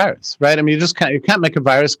suppress a virus, right? I mean, you can't make a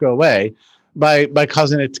virus go away by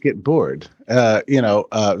causing it to get bored.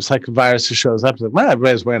 It's like a virus who shows up, like, well,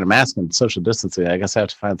 everybody's wearing a mask and social distancing. I guess I have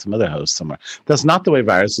to find some other host somewhere. That's not the way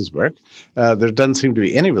viruses work. There doesn't seem to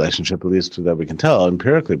be any relationship, at least that we can tell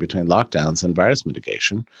empirically, between lockdowns and virus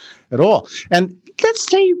mitigation at all. And let's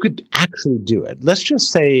say you could actually do it. Let's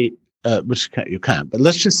just say, which you can't, but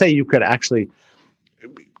let's just say you could actually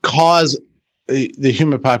cause the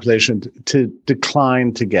human population to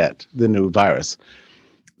decline to get the new virus.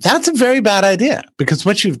 That's a very bad idea, because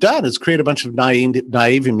what you've done is create a bunch of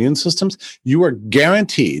naive immune systems. You are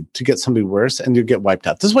guaranteed to get something worse, and you get wiped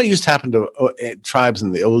out. This is what used to happen to tribes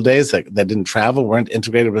in the old days that didn't travel, weren't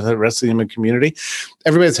integrated with the rest of the human community.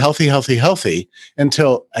 Everybody's healthy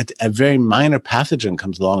until a very minor pathogen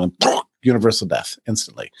comes along and universal death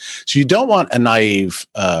instantly. So you don't want a naive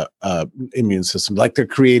immune system like they're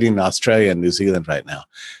creating in Australia and New Zealand right now.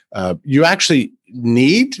 You actually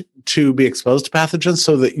need to be exposed to pathogens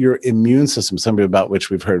so that your immune system, something about which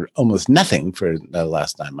we've heard almost nothing for the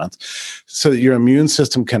last 9 months, so that your immune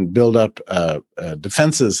system can build up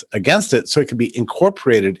defenses against it so it can be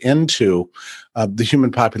incorporated into the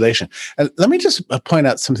human population. And let me just point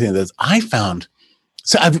out something that I found.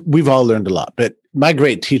 So we've all learned a lot, but my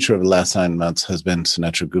great teacher over the last 9 months has been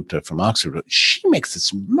Sunetra Gupta from Oxford. She makes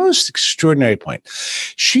this most extraordinary point.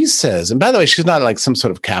 She says, and by the way, she's not like some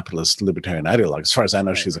sort of capitalist libertarian ideologue. As far as I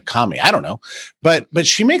know, she's a commie. I don't know. But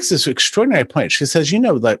she makes this extraordinary point. She says,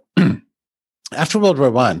 that after World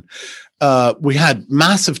War I, we had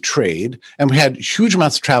massive trade and we had huge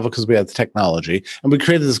amounts of travel because we had the technology, and we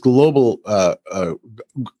created this global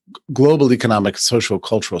economic, social,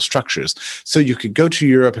 cultural structures. So you could go to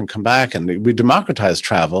Europe and come back, and we democratized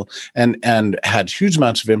travel and had huge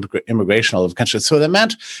amounts of immigration all over the country. So that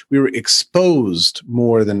meant we were exposed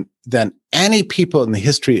more than any people in the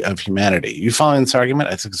history of humanity. You following this argument?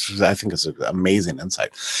 I think it's an amazing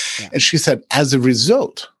insight. Yeah. And she said, as a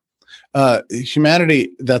result,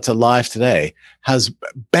 humanity that's alive today has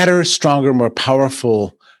better, stronger, more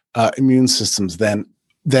powerful immune systems than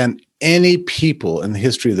any people in the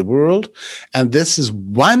history of the world. And this is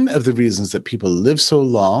one of the reasons that people live so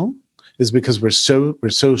long, is because we're so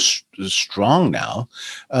strong now.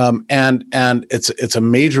 And it's a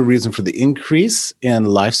major reason for the increase in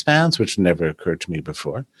lifespans, which never occurred to me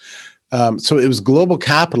before. So it was global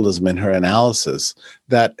capitalism in her analysis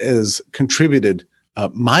that has contributed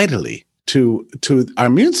mightily to our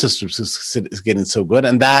immune system is getting so good,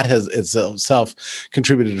 and that has itself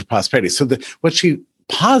contributed to prosperity. So what she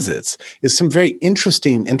posits is some very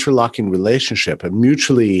interesting interlocking relationship, a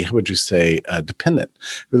mutually, how would you say, dependent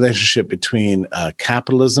relationship between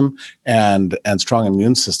capitalism and strong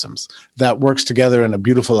immune systems that works together in a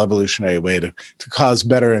beautiful evolutionary way to cause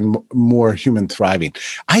better and more human thriving.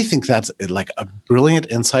 I think that's like a brilliant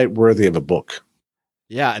insight worthy of a book.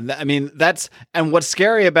 Yeah, and what's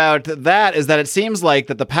scary about that is that it seems like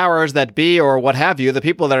that the powers that be, or what have you, the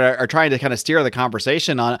people that are trying to kind of steer the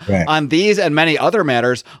conversation on these and many other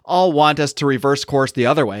matters, all want us to reverse course the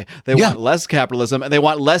other way. They want less capitalism, and they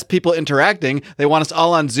want less people interacting. They want us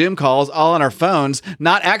all on Zoom calls, all on our phones,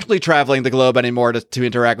 not actually traveling the globe anymore to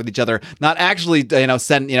interact with each other, not actually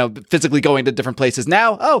physically going to different places.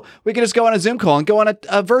 Now, we can just go on a Zoom call and go on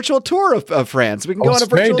a virtual tour of France. We can go on a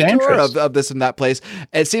virtual tour of this and that place.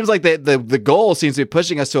 It seems like the goal seems to be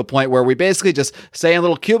pushing us to a point where we basically just stay in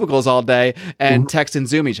little cubicles all day and text and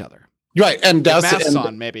Zoom each other. Right, and douse masks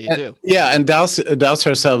on maybe too. Yeah, and douse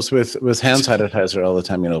ourselves with hand sanitizer all the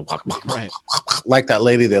time. Right. Like that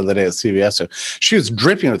lady the other day at CVS. So she was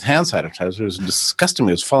dripping with hand sanitizer. It was disgusting.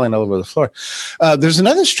 It was falling all over the floor. There's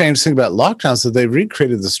another strange thing about lockdowns, that they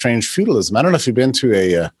recreated the strange feudalism. I don't know if you've been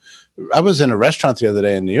to I was in a restaurant the other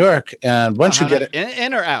day in New York, and once you get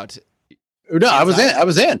in or out. No, inside? I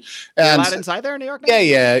was in. And you're allowed inside there in New York now?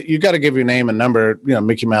 Yeah. You got to give your name and number,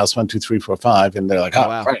 Mickey Mouse 1 2 3 4 5, and they're like, oh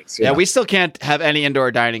wow. Thanks. Yeah, we still can't have any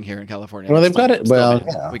indoor dining here in California. Well, they've got it. Well,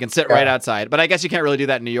 we can sit right outside, but I guess you can't really do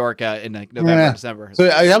that in New York in November, December. So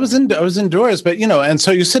I was indoors, but and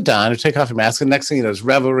so you sit down, you take off your mask, and next thing there's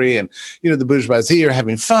revelry, and the bourgeoisie are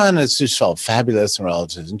having fun. It's just felt fabulous, and we're all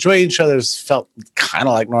just enjoying each other. It felt kind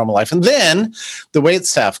of like normal life, and then the wait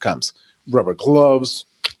staff comes, rubber gloves,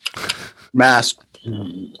 mask.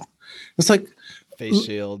 It's like face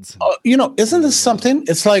shields. Isn't this something?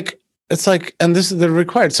 It's like, and they're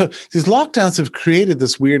required. So these lockdowns have created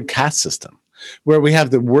this weird caste system where we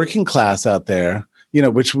have the working class out there,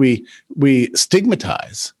 which we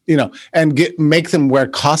stigmatize, and make them wear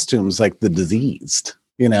costumes like the diseased.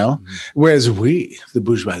 Whereas we, the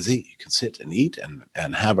bourgeoisie, can sit and eat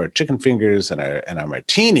and have our chicken fingers and our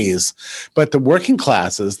martinis, but the working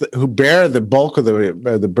classes who bear the bulk of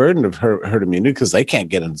the burden of herd immunity, because they can't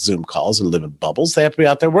get in Zoom calls and live in bubbles, they have to be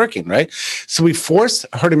out there working, right? So we force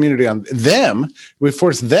herd immunity on them. We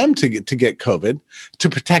force them to get COVID to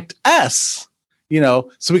protect us, so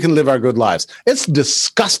we can live our good lives. It's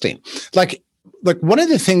disgusting. Like one of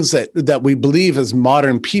the things that we believe as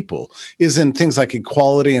modern people is in things like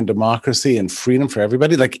equality and democracy and freedom for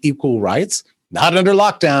everybody, like equal rights. Not under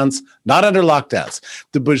lockdowns, not under lockdowns.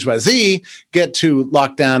 The bourgeoisie get to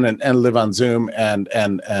lock down and live on Zoom and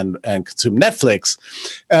consume Netflix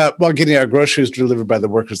while getting our groceries delivered by the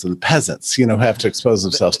workers and the peasants, who have to expose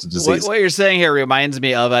themselves to disease. What you're saying here reminds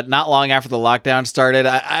me of not long after the lockdown started.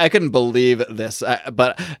 I couldn't believe this,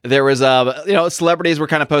 but there was, celebrities were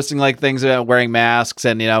kind of posting like things about wearing masks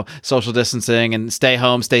and, social distancing and stay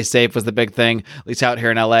home, stay safe was the big thing, at least out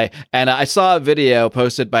here in LA. And I saw a video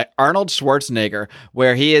posted by Arnold Schwarzenegger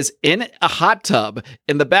where he is in a hot tub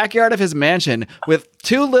in the backyard of his mansion with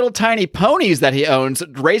two little tiny ponies that he owns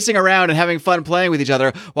racing around and having fun playing with each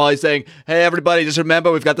other while he's saying, hey, everybody, just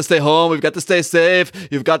remember, we've got to stay home. We've got to stay safe.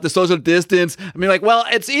 You've got the social distance. I mean, like, well,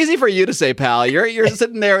 it's easy for you to say, pal. You're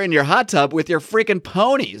sitting there in your hot tub with your freaking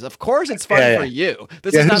ponies. Of course it's fun for you.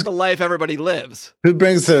 This is not the life everybody lives. Who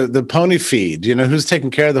brings the pony feed? Who's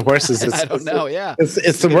taking care of the horses? I don't know. Yeah.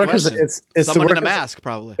 It's the workers. It's someone the workers, in a mask,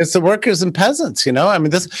 probably. It's the workers and peasants, I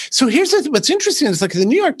mean, so here's what's interesting is like the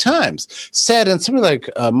New York Times said in something like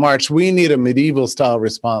March, we need a medieval style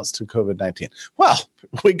response to COVID-19. Well,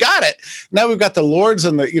 we got it. Now we've got the lords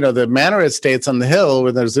and the manor estates on the hill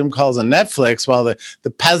with their Zoom calls on Netflix while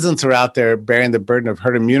the peasants are out there bearing the burden of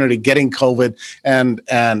herd immunity, getting COVID and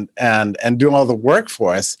doing all the work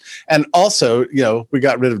for us. And also, we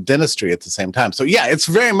got rid of dentistry at the same time. So yeah, it's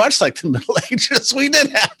very much like the Middle Ages. We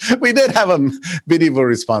did have a medieval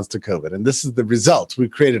response to COVID. And this is the result. We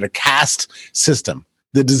created a caste system,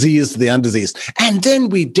 the diseased, the undiseased. And then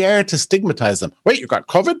we dare to stigmatize them. Wait, you got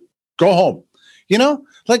COVID? Go home.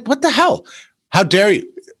 Like what the hell? How dare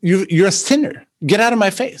you? You're a sinner. Get out of my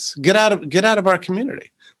face. Get out of our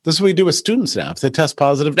community. This is what we do with students now. If they test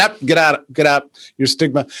positive, get out. Your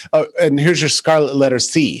stigma. Oh, and here's your scarlet letter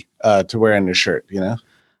C to wear on your shirt.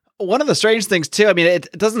 One of the strange things too, I mean,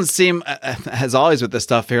 it doesn't seem, as always with this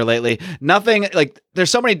stuff here lately, nothing like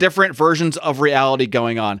there's so many different versions of reality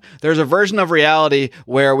going on. There's a version of reality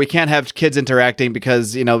where we can't have kids interacting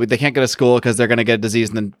because, they can't go to school because they're going to get a disease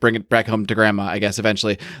and then bring it back home to grandma, I guess,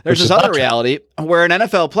 eventually. There's this other reality where an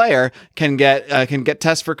NFL player can get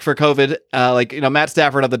tests for COVID. Matt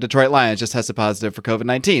Stafford of the Detroit Lions just tested positive for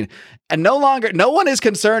COVID-19. And no one is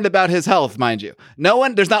concerned about his health, mind you.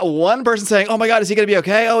 There's not one person saying, oh my God, is he going to be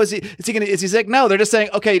okay? Oh, is he sick? No, they're just saying,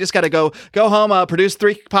 okay, you just got to go home, produce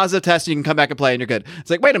 3 positive tests, and you can come back and play, and you're good.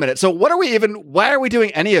 It's like, wait a minute. So why are we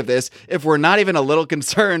doing any of this if we're not even a little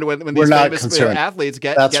concerned when these famous athletes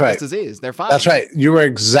get this disease? They're fine. That's right. You were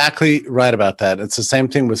exactly right about that. It's the same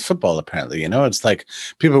thing with football, apparently. It's like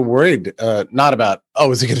people are worried, not about,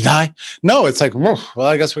 oh, is he going to die? No, it's like, well,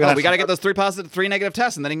 I guess we got to get those 3 negative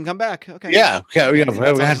tests, and then he can come back. Okay. Yeah. We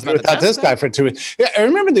have to do without this guy for 2 weeks. Yeah, I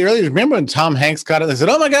remember when Tom Hanks got it, they said,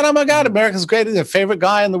 oh my God, America's greatest favorite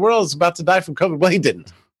guy in the world is about to die from COVID. Well, he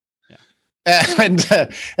didn't. And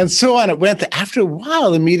so on it went. After a while,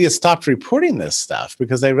 the media stopped reporting this stuff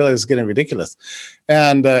because they realized it's getting ridiculous.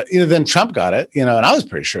 And then Trump got it, and I was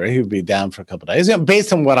pretty sure he would be down for a couple of days,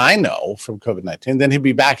 based on what I know from COVID-19. Then he'd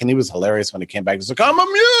be back, and he was hilarious when he came back. He's like, "I'm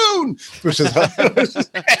immune," which is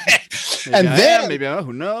and then maybe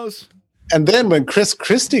who knows. And then when Chris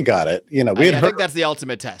Christie got it, I think that's the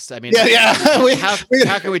ultimate test. I mean,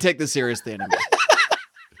 how can we take this seriously anymore?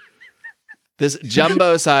 This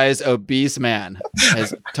jumbo-sized obese man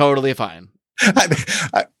is totally fine.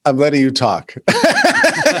 I'm letting you talk.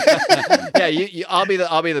 Yeah, I'll be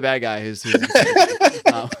the bad guy who's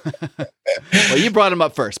well, you brought him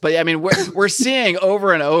up first, but I mean, we're seeing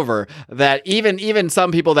over and over that even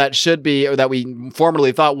some people that should be, or that we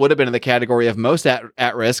formerly thought would have been in the category of most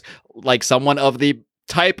at risk, like someone of the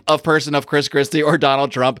type of person of Chris Christie or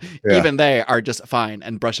Donald Trump, even they are just fine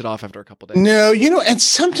and brush it off after a couple of days. No, and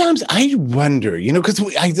sometimes I wonder, because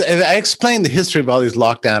I explained the history of all these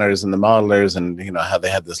lockdowners and the modelers and, how they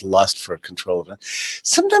had this lust for control of it.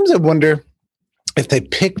 Sometimes I wonder if they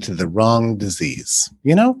picked the wrong disease,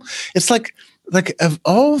 It's like of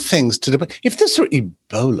all things to do, if this were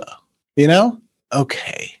Ebola,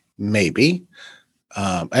 okay, maybe.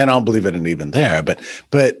 And I don't believe it even there, but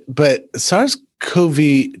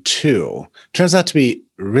SARS-CoV-2 turns out to be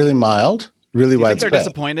really mild, really widespread. They're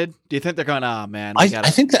disappointed? Do you think they're going, oh man? I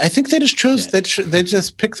think they just chose. They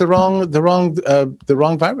just picked the wrong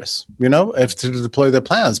virus. If to deploy their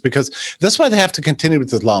plans, because that's why they have to continue with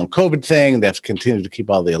the long COVID thing. They have to continue to keep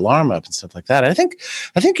all the alarm up and stuff like that. I think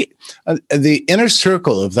the inner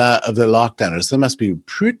circle of the lockdowners, they must be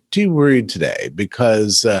pretty worried today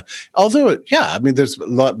because although there's a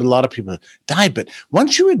lot of people died, but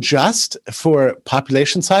once you adjust for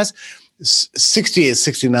population size, 68,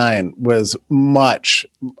 69 was much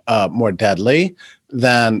more deadly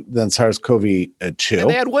than SARS-CoV-2. And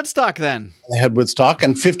they had Woodstock then. They had Woodstock,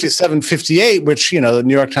 and 57, 58, which, the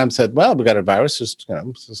New York Times said, well, we got a virus, just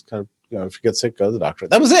kind of, if you get sick, go to the doctor.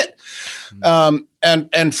 That was it.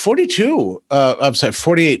 And 42, I'm sorry,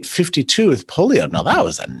 48, 52 with polio. Now that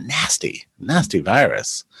was a nasty, nasty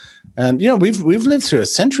virus. And, we've lived through a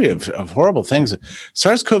century of horrible things.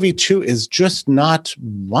 SARS-CoV-2 is just not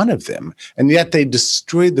one of them. And yet they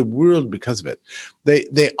destroyed the world because of it.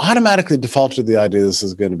 They automatically defaulted to the idea this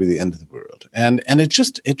is going to be the end of the world. And it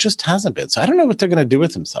just hasn't been. So I don't know what they're going to do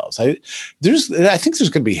with themselves. I think there's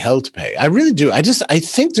going to be hell to pay. I really do. I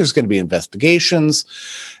think there's going to be investigations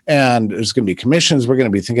and there's going to be commissions. We're going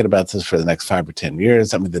to be thinking about this for the next 5 or 10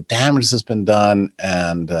 years. I mean, the damage has been done.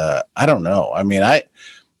 And I don't know. I mean,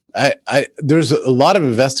 there's a lot of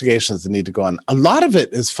investigations that need to go on. A lot of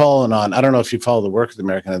it is fallen on. I don't know if you follow the work of the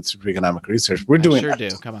American Institute for Economic Research. We're doing. I sure do.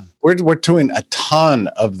 Come on. We're doing a ton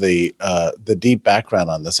of the deep background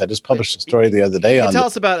on this. I just published a story the other day on. Tell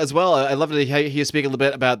us about as well. I'd love to hear you speak a little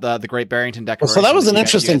bit about the Great Barrington Declaration. So that was an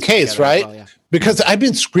interesting case, right? Well, yeah. Because I've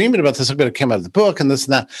been screaming about this. It came out of the book and this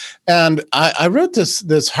and that. And I wrote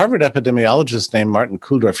this Harvard epidemiologist named Martin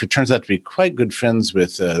Kulldorff, who turns out to be quite good friends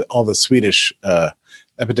with all the Swedish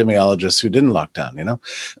epidemiologists who didn't lock down,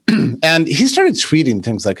 and he started tweeting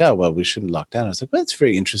things like, oh, well, we shouldn't lock down. I was like, well, that's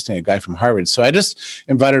very interesting, a guy from Harvard. So I just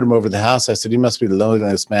invited him over to the house. I said, you must be the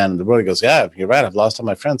loneliest man in the world. He goes, yeah, you're right. I've lost all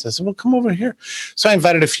my friends. I said, well, come over here. So I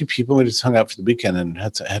invited a few people. We just hung out for the weekend and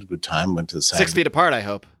had a good time. Went to the side. 6 feet apart, I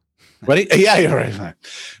hope. But yeah, you're right.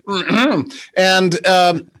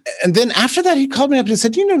 And then after that, he called me up and he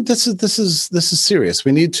said, this is serious.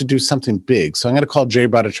 We need to do something big. So I'm going to call Jay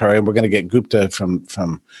Bhattacharya, and we're going to get Gupta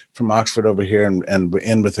from Oxford over here and we're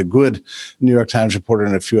in with a good New York Times reporter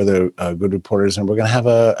and a few other good reporters, and we're going to have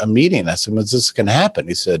a meeting. I said, when's this going to happen?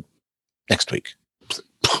 He said, next week.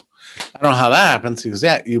 I don't know how that happens. He goes,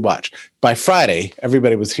 yeah, you watch. By Friday,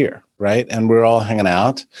 everybody was here, right? And we were all hanging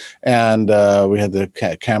out, and we had the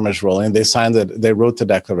cameras rolling. They wrote the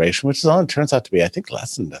declaration, which is all it turns out to be, I think,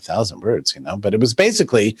 less than 1,000 words, but it was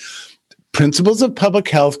basically principles of public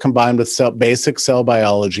health combined with basic cell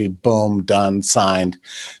biology. Boom, done, signed.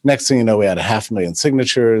 Next thing you know, we had 500,000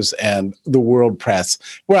 signatures, and the world press.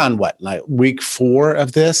 We're on like week 4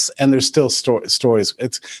 of this, and there's still stories.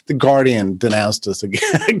 It's the Guardian denounced us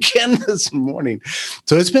again this morning.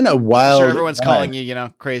 So it's been a wild. Sure, everyone's calling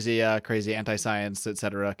you, crazy anti-science,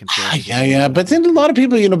 etc. Yeah. But then a lot of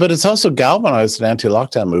people, but it's also galvanized an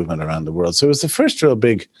anti-lockdown movement around the world. So it was the first real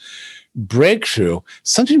big breakthrough.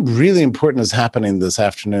 Something really important is happening this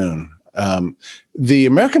afternoon. The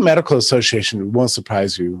American Medical Association, won't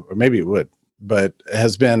surprise you, or maybe it would, but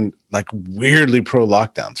has been like weirdly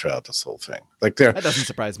pro-lockdown throughout this whole thing. Like that doesn't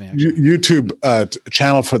surprise me. Actually. YouTube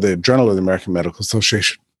channel for the Journal of the American Medical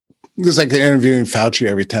Association. It's like they're interviewing Fauci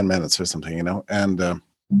every 10 minutes or something, and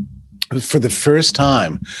for the first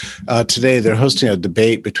time today, they're hosting a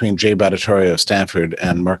debate between Jay Bhattacharya of Stanford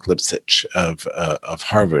and Mark Lipsitch of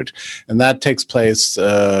Harvard, and that takes place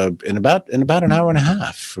in about an hour and a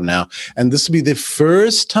half from now. And this will be the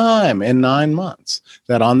first time in 9 months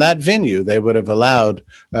that on that venue they would have allowed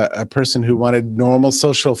a person who wanted normal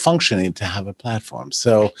social functioning to have a platform.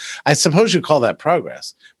 So I suppose you call that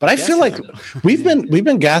progress. But I feel like we've been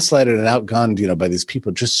gaslighted and outgunned, by these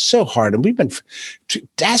people just so hard, and we've been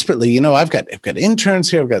desperately. I've got interns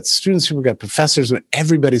here, I've got students here, we've got professors, and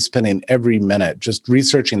everybody's spending every minute just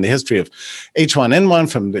researching the history of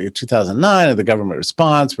H1N1 from 2009 and the government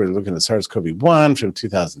response. We're looking at SARS-CoV-1 from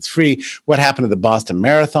 2003. What happened to the Boston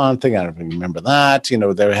Marathon thing? I don't even remember that.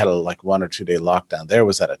 They had a 1 or 2 day lockdown there.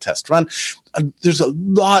 Was that a test run? There's a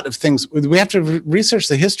lot of things. We have to research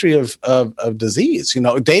the history of disease,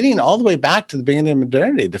 dating all the way back to the beginning of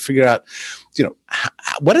modernity to figure out,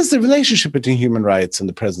 what is the relationship between human rights and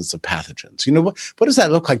the presence of pathogens? What does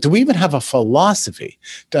that look like? Do we even have a philosophy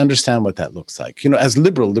to understand what that looks like? As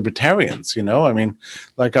libertarians,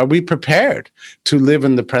 are we prepared to live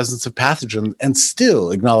in the presence of pathogens and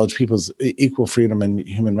still acknowledge people's equal freedom and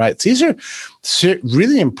human rights? These are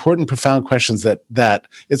really important, profound questions that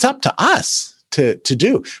it's up to us to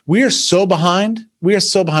do. We are so behind. We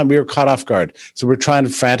are caught off guard. So we're trying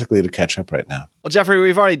frantically to catch up right now. Well, Jeffrey,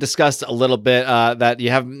 we've already discussed a little bit that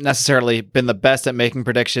you haven't necessarily been the best at making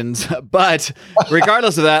predictions, but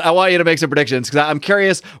regardless of that, I want you to make some predictions because I'm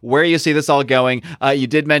curious where you see this all going. You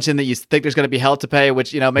did mention that you think there's going to be hell to pay,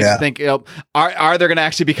 which, makes you think, are there going to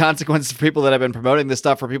actually be consequences for people that have been promoting this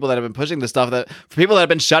stuff, for people that have been pushing this stuff, for people that have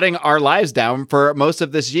been shutting our lives down for most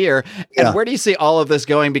of this year? And where do you see all of this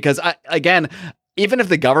going? Because even if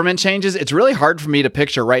the government changes, it's really hard for me to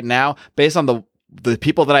picture right now, based on the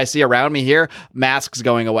people that I see around me here, masks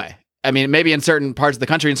going away. I mean, maybe in certain parts of the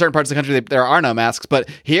country, there are no masks, but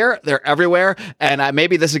here they're everywhere. And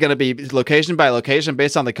maybe this is going to be location by location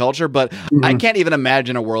based on the culture, but I can't even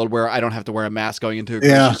imagine a world where I don't have to wear a mask going into a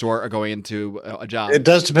grocery store or going into a job. It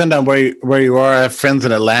does depend on where you are. I have friends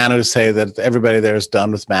in Atlanta who say that everybody there is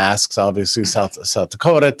done with masks. Obviously, South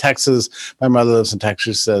Dakota, Texas. My mother lives in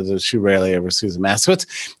Texas. She says that she rarely ever sees a mask. So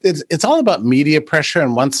it's all about media pressure.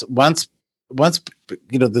 And once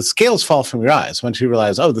the scales fall from your eyes, once you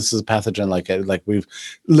realize, oh, this is a pathogen like we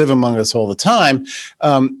live among us all the time,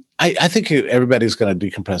 I think everybody's going to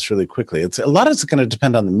decompress really quickly. A lot of it's going to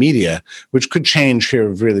depend on the media, which could change here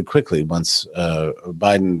really quickly once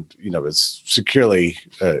Biden, is securely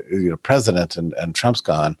president and Trump's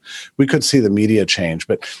gone. We could see the media change,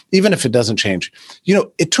 but even if it doesn't change,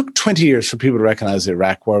 it took 20 years for people to recognize the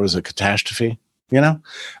Iraq War was a catastrophe.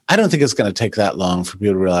 I don't think it's going to take that long for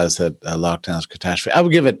people to realize that lockdown is a catastrophe. I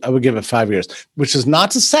would give it 5 years, which is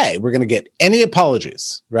not to say we're going to get any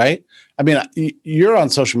apologies, right? I mean, you're on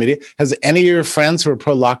social media. Has any of your friends who were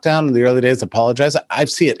pro-lockdown in the early days apologized? I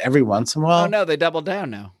see it every once in a while. Oh, no, they doubled down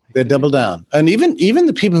now. They double down. And even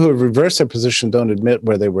the people who have reversed their position don't admit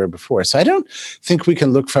where they were before. So I don't think we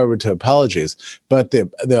can look forward to apologies, but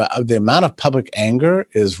the amount of public anger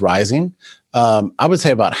is rising. I would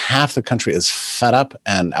say about half the country is fed up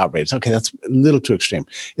and outraged. Okay, that's a little too extreme.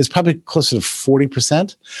 It's probably closer to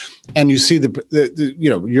 40%. And you see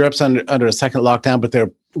Europe's under a second lockdown, but there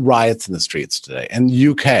are riots in the streets today. And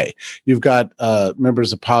UK, you've got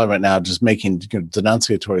members of parliament now just making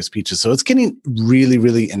denunciatory speeches. So it's getting really,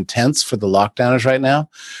 really intense for the lockdowners right now.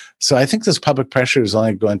 So I think this public pressure is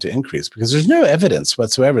only going to increase because there's no evidence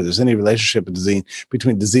whatsoever there's any relationship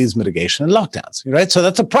between disease mitigation and lockdowns, right? So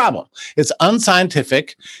that's a problem. It's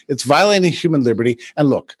unscientific. It's violating human liberty.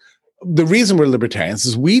 And look, the reason we're libertarians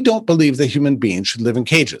is we don't believe that human beings should live in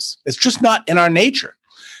cages. It's just not in our nature.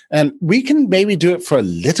 And we can maybe do it for a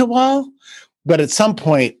little while, but at some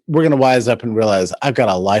point we're going to wise up and realize I've got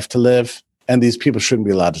a life to live and these people shouldn't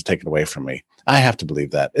be allowed to take it away from me. I have to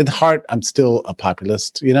believe that. At heart, I'm still a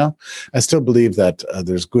populist, I still believe that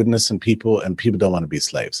there's goodness in people and people don't want to be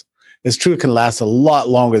slaves. It's true, it can last a lot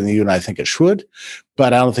longer than you and I think it should,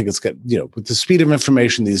 but I don't think it's good. With the speed of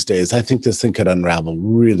information these days, I think this thing could unravel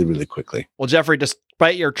really, really quickly. Well, Jeffrey,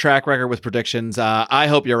 despite your track record with predictions, I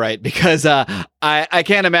hope you're right because I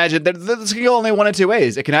can't imagine that this can go only one of two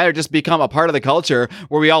ways. It can either just become a part of the culture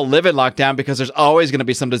where we all live in lockdown because there's always going to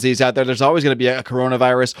be some disease out there. There's always going to be a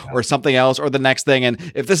coronavirus or something else or the next thing. And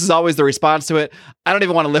if this is always the response to it, I don't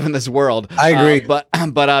even want to live in this world. I agree. But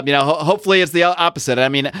hopefully it's the opposite. I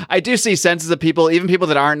mean, I do see senses of people, even people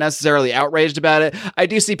that aren't necessarily outraged about it. I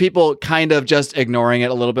do see people kind of just ignoring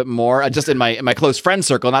it a little bit more, just in my close friend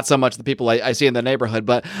circle, not so much the people I see in the neighborhood.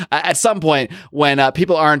 But at some point, when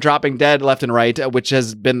people aren't dropping dead left and right, which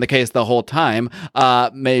has been the case the whole time,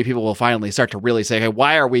 maybe people will finally start to really say, hey,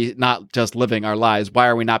 why are we not just living our lives? Why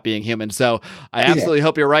are we not being human? So I absolutely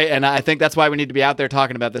hope you're right. And I think that's why we need to be out there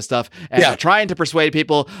talking about this stuff and trying to persuade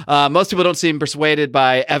people. Most people don't seem persuaded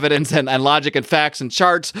by evidence and logic and facts and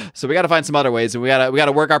charts. So we got to find some other ways, and we got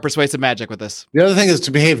to work our persuasive magic with this. The other thing is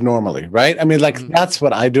to behave normally, right? I mean, that's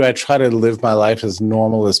what I do. I try to live my life as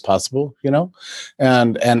normal as possible,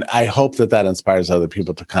 and I hope that inspires other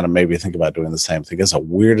people to kind of maybe think about doing the same thing. It's the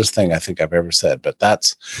weirdest thing I think I've ever said, but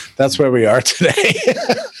that's where we are today.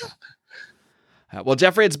 Well,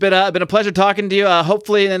 Jeffrey, it's been a pleasure talking to you.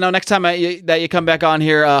 Hopefully, next time that you come back on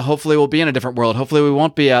here, hopefully we'll be in a different world. Hopefully we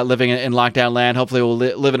won't be living in lockdown land. Hopefully we'll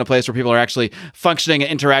live in a place where people are actually functioning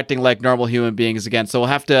and interacting like normal human beings again. So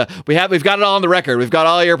we've got it all on the record. We've got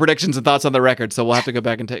all your predictions and thoughts on the record. So we'll have to go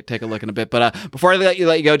back and take a look in a bit. But before I let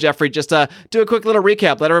you go, Jeffrey, just do a quick little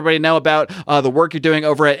recap. Let everybody know about the work you're doing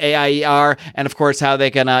over at AIER, and of course how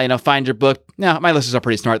they can find your book. Now, my listeners are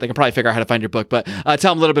pretty smart. They can probably figure out how to find your book. But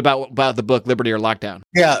tell them a little bit about the book Liberty or Lockdown.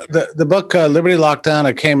 Yeah, the book Liberty Lockdown,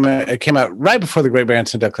 it came out right before the Great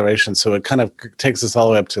Barrington Declaration, so it kind of takes us all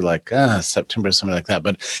the way up to September, something like that.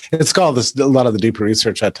 But it's got a lot of the deeper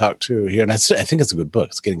research I talked to here, and I think it's a good book.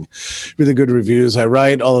 It's getting really good reviews. I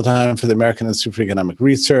write all the time for the American Institute for Economic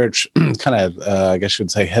Research, kind of, I guess you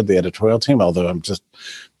would say, head the editorial team, although I'm just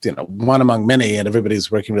one among many, and everybody's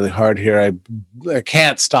working really hard here. I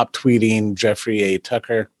can't stop tweeting Jeffrey A.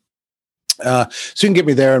 Tucker. So you can get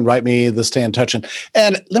me there and write me the Stay in Touch.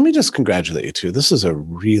 And let me just congratulate you too. This is a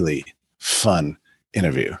really fun,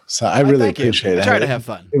 interview. So I really appreciate it. I try to have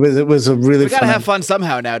fun. It was a really. We gotta have fun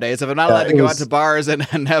somehow nowadays. If I'm not allowed to go out to bars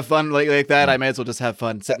and have fun like that, I may as well just have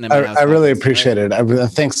fun sitting in my house. I really appreciate it.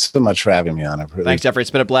 Thanks so much for having me on. Thanks, Jeffrey.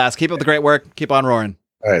 It's been a blast. Keep up the great work. Keep on roaring.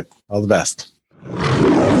 All right. All the best.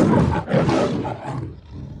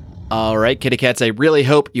 All right, kitty cats, I really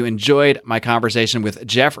hope you enjoyed my conversation with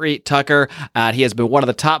Jeffrey Tucker. He has been one of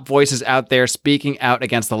the top voices out there speaking out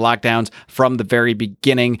against the lockdowns from the very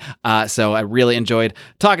beginning. So I really enjoyed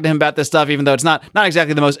talking to him about this stuff, even though it's not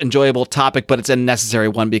exactly the most enjoyable topic, but it's a necessary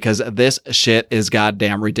one because this shit is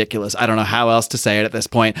goddamn ridiculous. I don't know how else to say it at this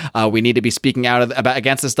point. We need to be speaking out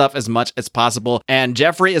against this stuff as much as possible. And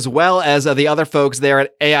Jeffrey, as well as the other folks there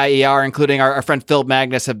at AIER, including our friend Phil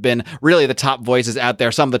Magnus, have been really the top voices out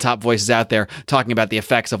there, some of the top voices out there talking about the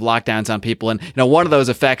effects of lockdowns on people. And, one of those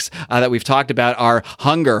effects that we've talked about are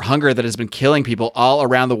hunger that has been killing people all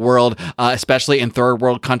around the world, especially in third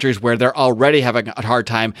world countries where they're already having a hard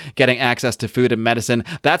time getting access to food and medicine.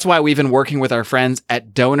 That's why we've been working with our friends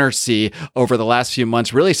at DonorSee over the last few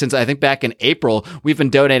months, really since I think back in April. We've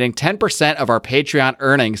been donating 10% of our Patreon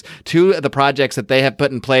earnings to the projects that they have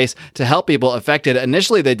put in place to help people affected.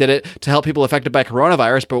 Initially, they did it to help people affected by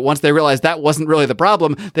coronavirus, but once they realized that wasn't really the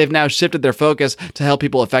problem, they've now shifted their focus to help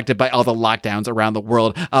people affected by all the lockdowns around the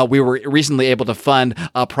world. We were recently able to fund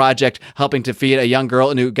a project helping to feed a young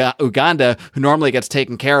girl in Uganda who normally gets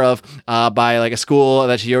taken care of by like a school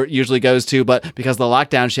that she usually goes to, but because of the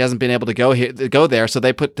lockdown, she hasn't been able to go there. So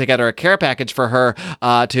they put together a care package for her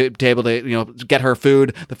to be able to get her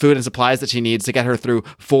the food and supplies that she needs to get her through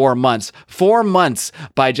 4 months. 4 months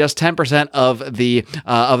by just 10% of the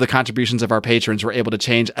contributions of our patrons were able to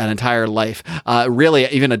change an entire life. Really,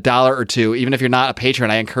 even $1 or $2, even if you're not a patron,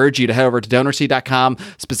 I encourage you to head over to DonorSee.com,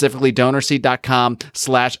 specifically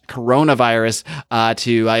DonorSee.com/coronavirus,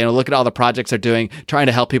 to look at all the projects they're doing, trying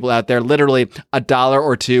to help people out there. Literally $1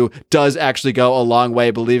 or $2 does actually go a long way,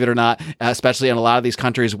 believe it or not, especially in a lot of these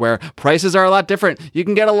countries where prices are a lot different. You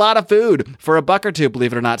can get a lot of food for $1 or $2,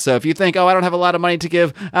 believe it or not. So if you think, I don't have a lot of money to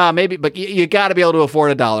give, maybe, but you got to be able to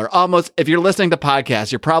afford $1. Almost, if you're listening to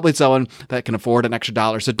podcasts, you're probably someone that can afford an extra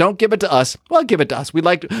 $1. So don't give it to us. Well, give it to us. We'd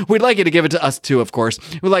like you to give it to us too, of course.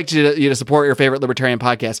 We'd like you to support your favorite libertarian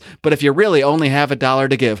podcast. But if you really only have $1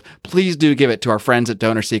 to give, please do give it to our friends at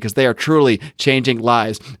DonorSee, because they are truly changing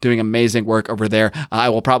lives, doing amazing work over there. I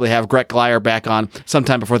will probably have Greg Glyer back on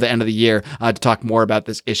sometime before the end of the year to talk more about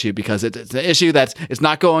this issue, because it's an issue it's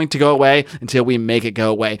not going to go away until we make it go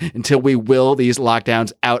away, until we will these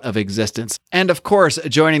lockdowns out of existence. And of course,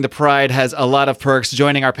 joining the Pride has a lot of perks.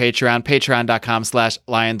 Joining our Patreon,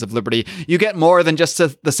 patreon.com/Lions of Liberty. You get more than just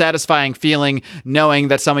the satisfying feeling knowing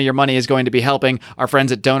that some of your money is going to be helping our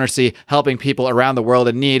friends at DonorSee, helping people around the world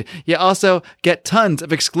in need. You also get tons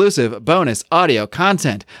of exclusive bonus audio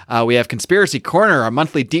content. We have Conspiracy Corner, our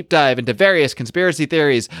monthly deep dive into various conspiracy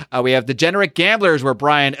theories. We have Degenerate Gamblers, where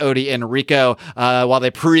Brian, Odie, and Rico, while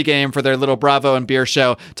they pregame for their little Bravo and beer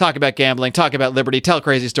show, talk about gambling, talk about liberty, tell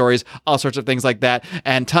crazy stories, all sorts of things like that,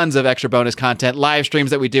 and tons of extra bonus content, live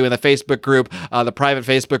streams that we do in the Facebook group, the private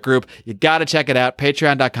Facebook group. You got to check it out,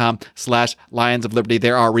 patreon.com/Lions of Liberty.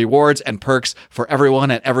 There are rewards and perks for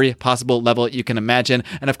everyone at every possible level you can imagine.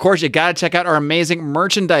 And of course, you got to check out our amazing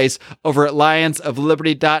merchandise over at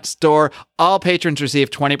lionsofliberty.store. All patrons receive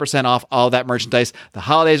 20% off all that merchandise. The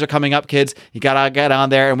holidays are coming up, kids. You got to get on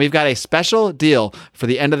there. And we've got a special deal for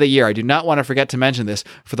the end of the year. I do not want to forget to mention this.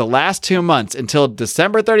 For the last 2 months until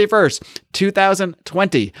December 31st,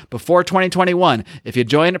 2020, before 2021, if you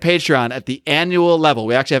join a Patreon at the annual level,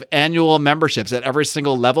 we actually have annual memberships at every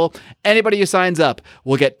single level. Anybody who signs up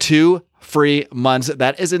will get 2 free months.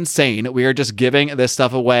 That is insane. We are just giving this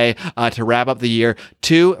stuff away to wrap up the year.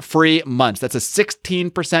 2 free months. That's a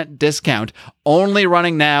 16% discount, only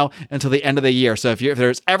running now until the end of the year. So if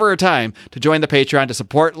there's ever a time to join the Patreon to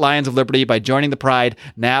support Lions of Liberty by joining the Pride,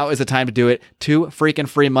 now is the time to do it. 2 freaking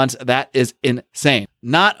free months. That is insane.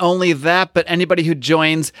 Not only that, but anybody who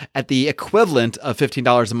joins at the equivalent of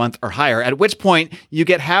 $15 a month or higher, at which point you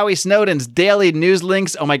get Howie Snowden's daily news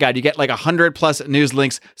links. Oh my God, you get like 100 plus news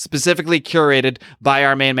links specifically curated by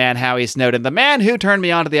our main man, Howie Snowden, the man who turned me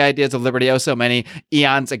on to the ideas of liberty so many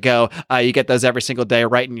eons ago. You get those every single day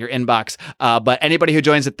right in your inbox. But anybody who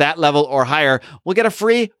joins at that level or higher will get a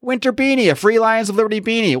free winter beanie, a free Lions of Liberty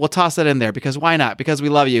beanie. We'll toss that in there because why not? Because we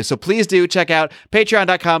love you. So please do check out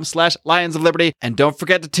patreon.com/Lions of Liberty. And don't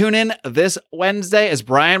forget to tune in this Wednesday as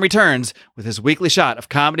Brian returns with his weekly shot of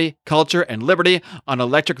comedy, culture, and liberty on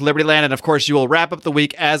Electric Liberty Land. And of course, you will wrap up the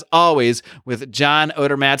week as always with John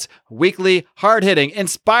Odermatt's weekly, hard-hitting,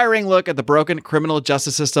 inspiring look at the broken criminal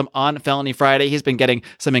justice system on Felony Friday. He's been getting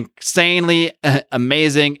some insanely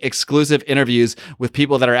amazing exclusive interviews with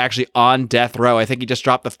people that are actually on death row. I think he just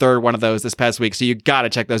dropped the third one of those this past week, so you got to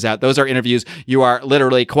check those out. Those are interviews you are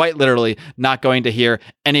quite literally not going to hear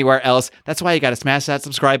anywhere else. That's why you got to smash that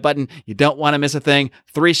subscribe button. You don't want to miss a thing.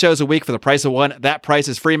 3 shows a week for the price of 1. That price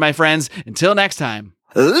is free, my friends. Until next time,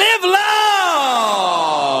 live long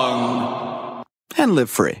and live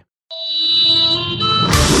free.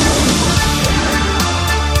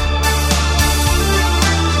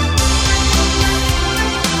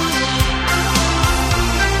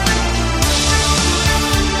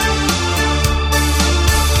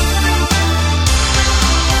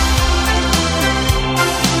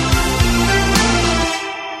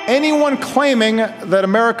 Anyone claiming that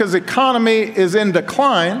America's economy is in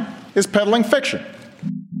decline is peddling fiction.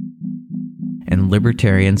 And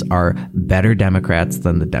libertarians are better Democrats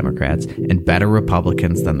than the Democrats and better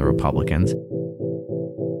Republicans than the Republicans.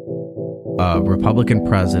 A Republican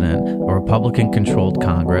president, a Republican-controlled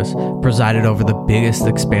Congress, presided over the biggest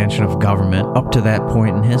expansion of government up to that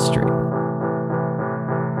point in history.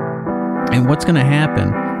 And what's going to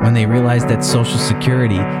happen when they realize that Social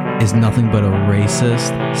Security is nothing but a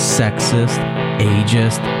racist, sexist,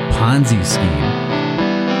 ageist Ponzi scheme?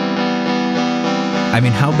 I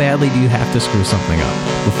mean, how badly do you have to screw something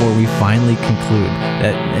up before we finally conclude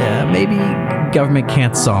that maybe government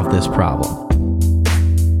can't solve this problem?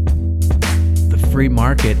 The free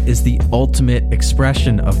market is the ultimate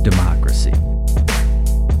expression of democracy.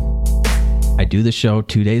 I do the show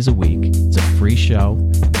 2 days a week. It's a free show.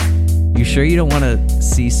 You sure you don't want to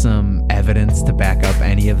see some evidence to back up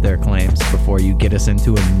any of their claims before you get us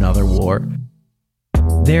into another war?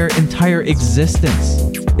 Their entire existence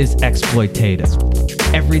is exploitative.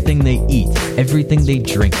 Everything they eat, everything they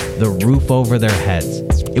drink, the roof over their heads,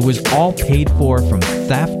 it was all paid for from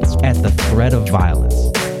theft at the threat of violence.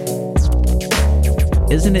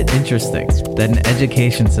 Isn't it interesting that an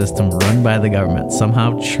education system run by the government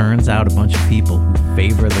somehow churns out a bunch of people who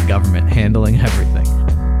favor the government handling everything?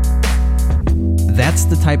 That's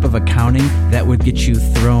the type of accounting that would get you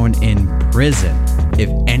thrown in prison if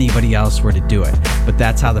anybody else were to do it. But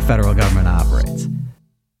that's how the federal government operates.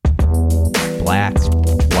 Black,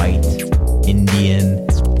 white, Indian,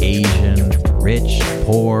 Asian, rich,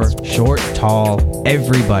 poor, short, tall,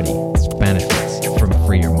 everybody benefits from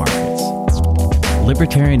freer markets.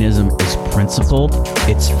 Libertarianism is principled,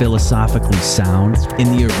 it's philosophically sound.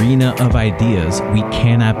 In the arena of ideas, we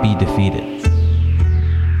cannot be defeated.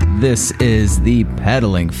 This is the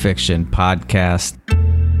Peddling Fiction Podcast,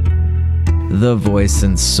 the voice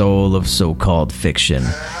and soul of so-called fiction.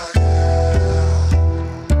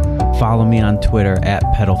 Follow me on Twitter at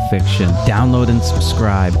PeddleFiction. Download and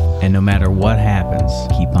subscribe, and no matter what happens,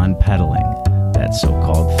 keep on peddling that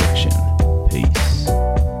so-called fiction. Peace.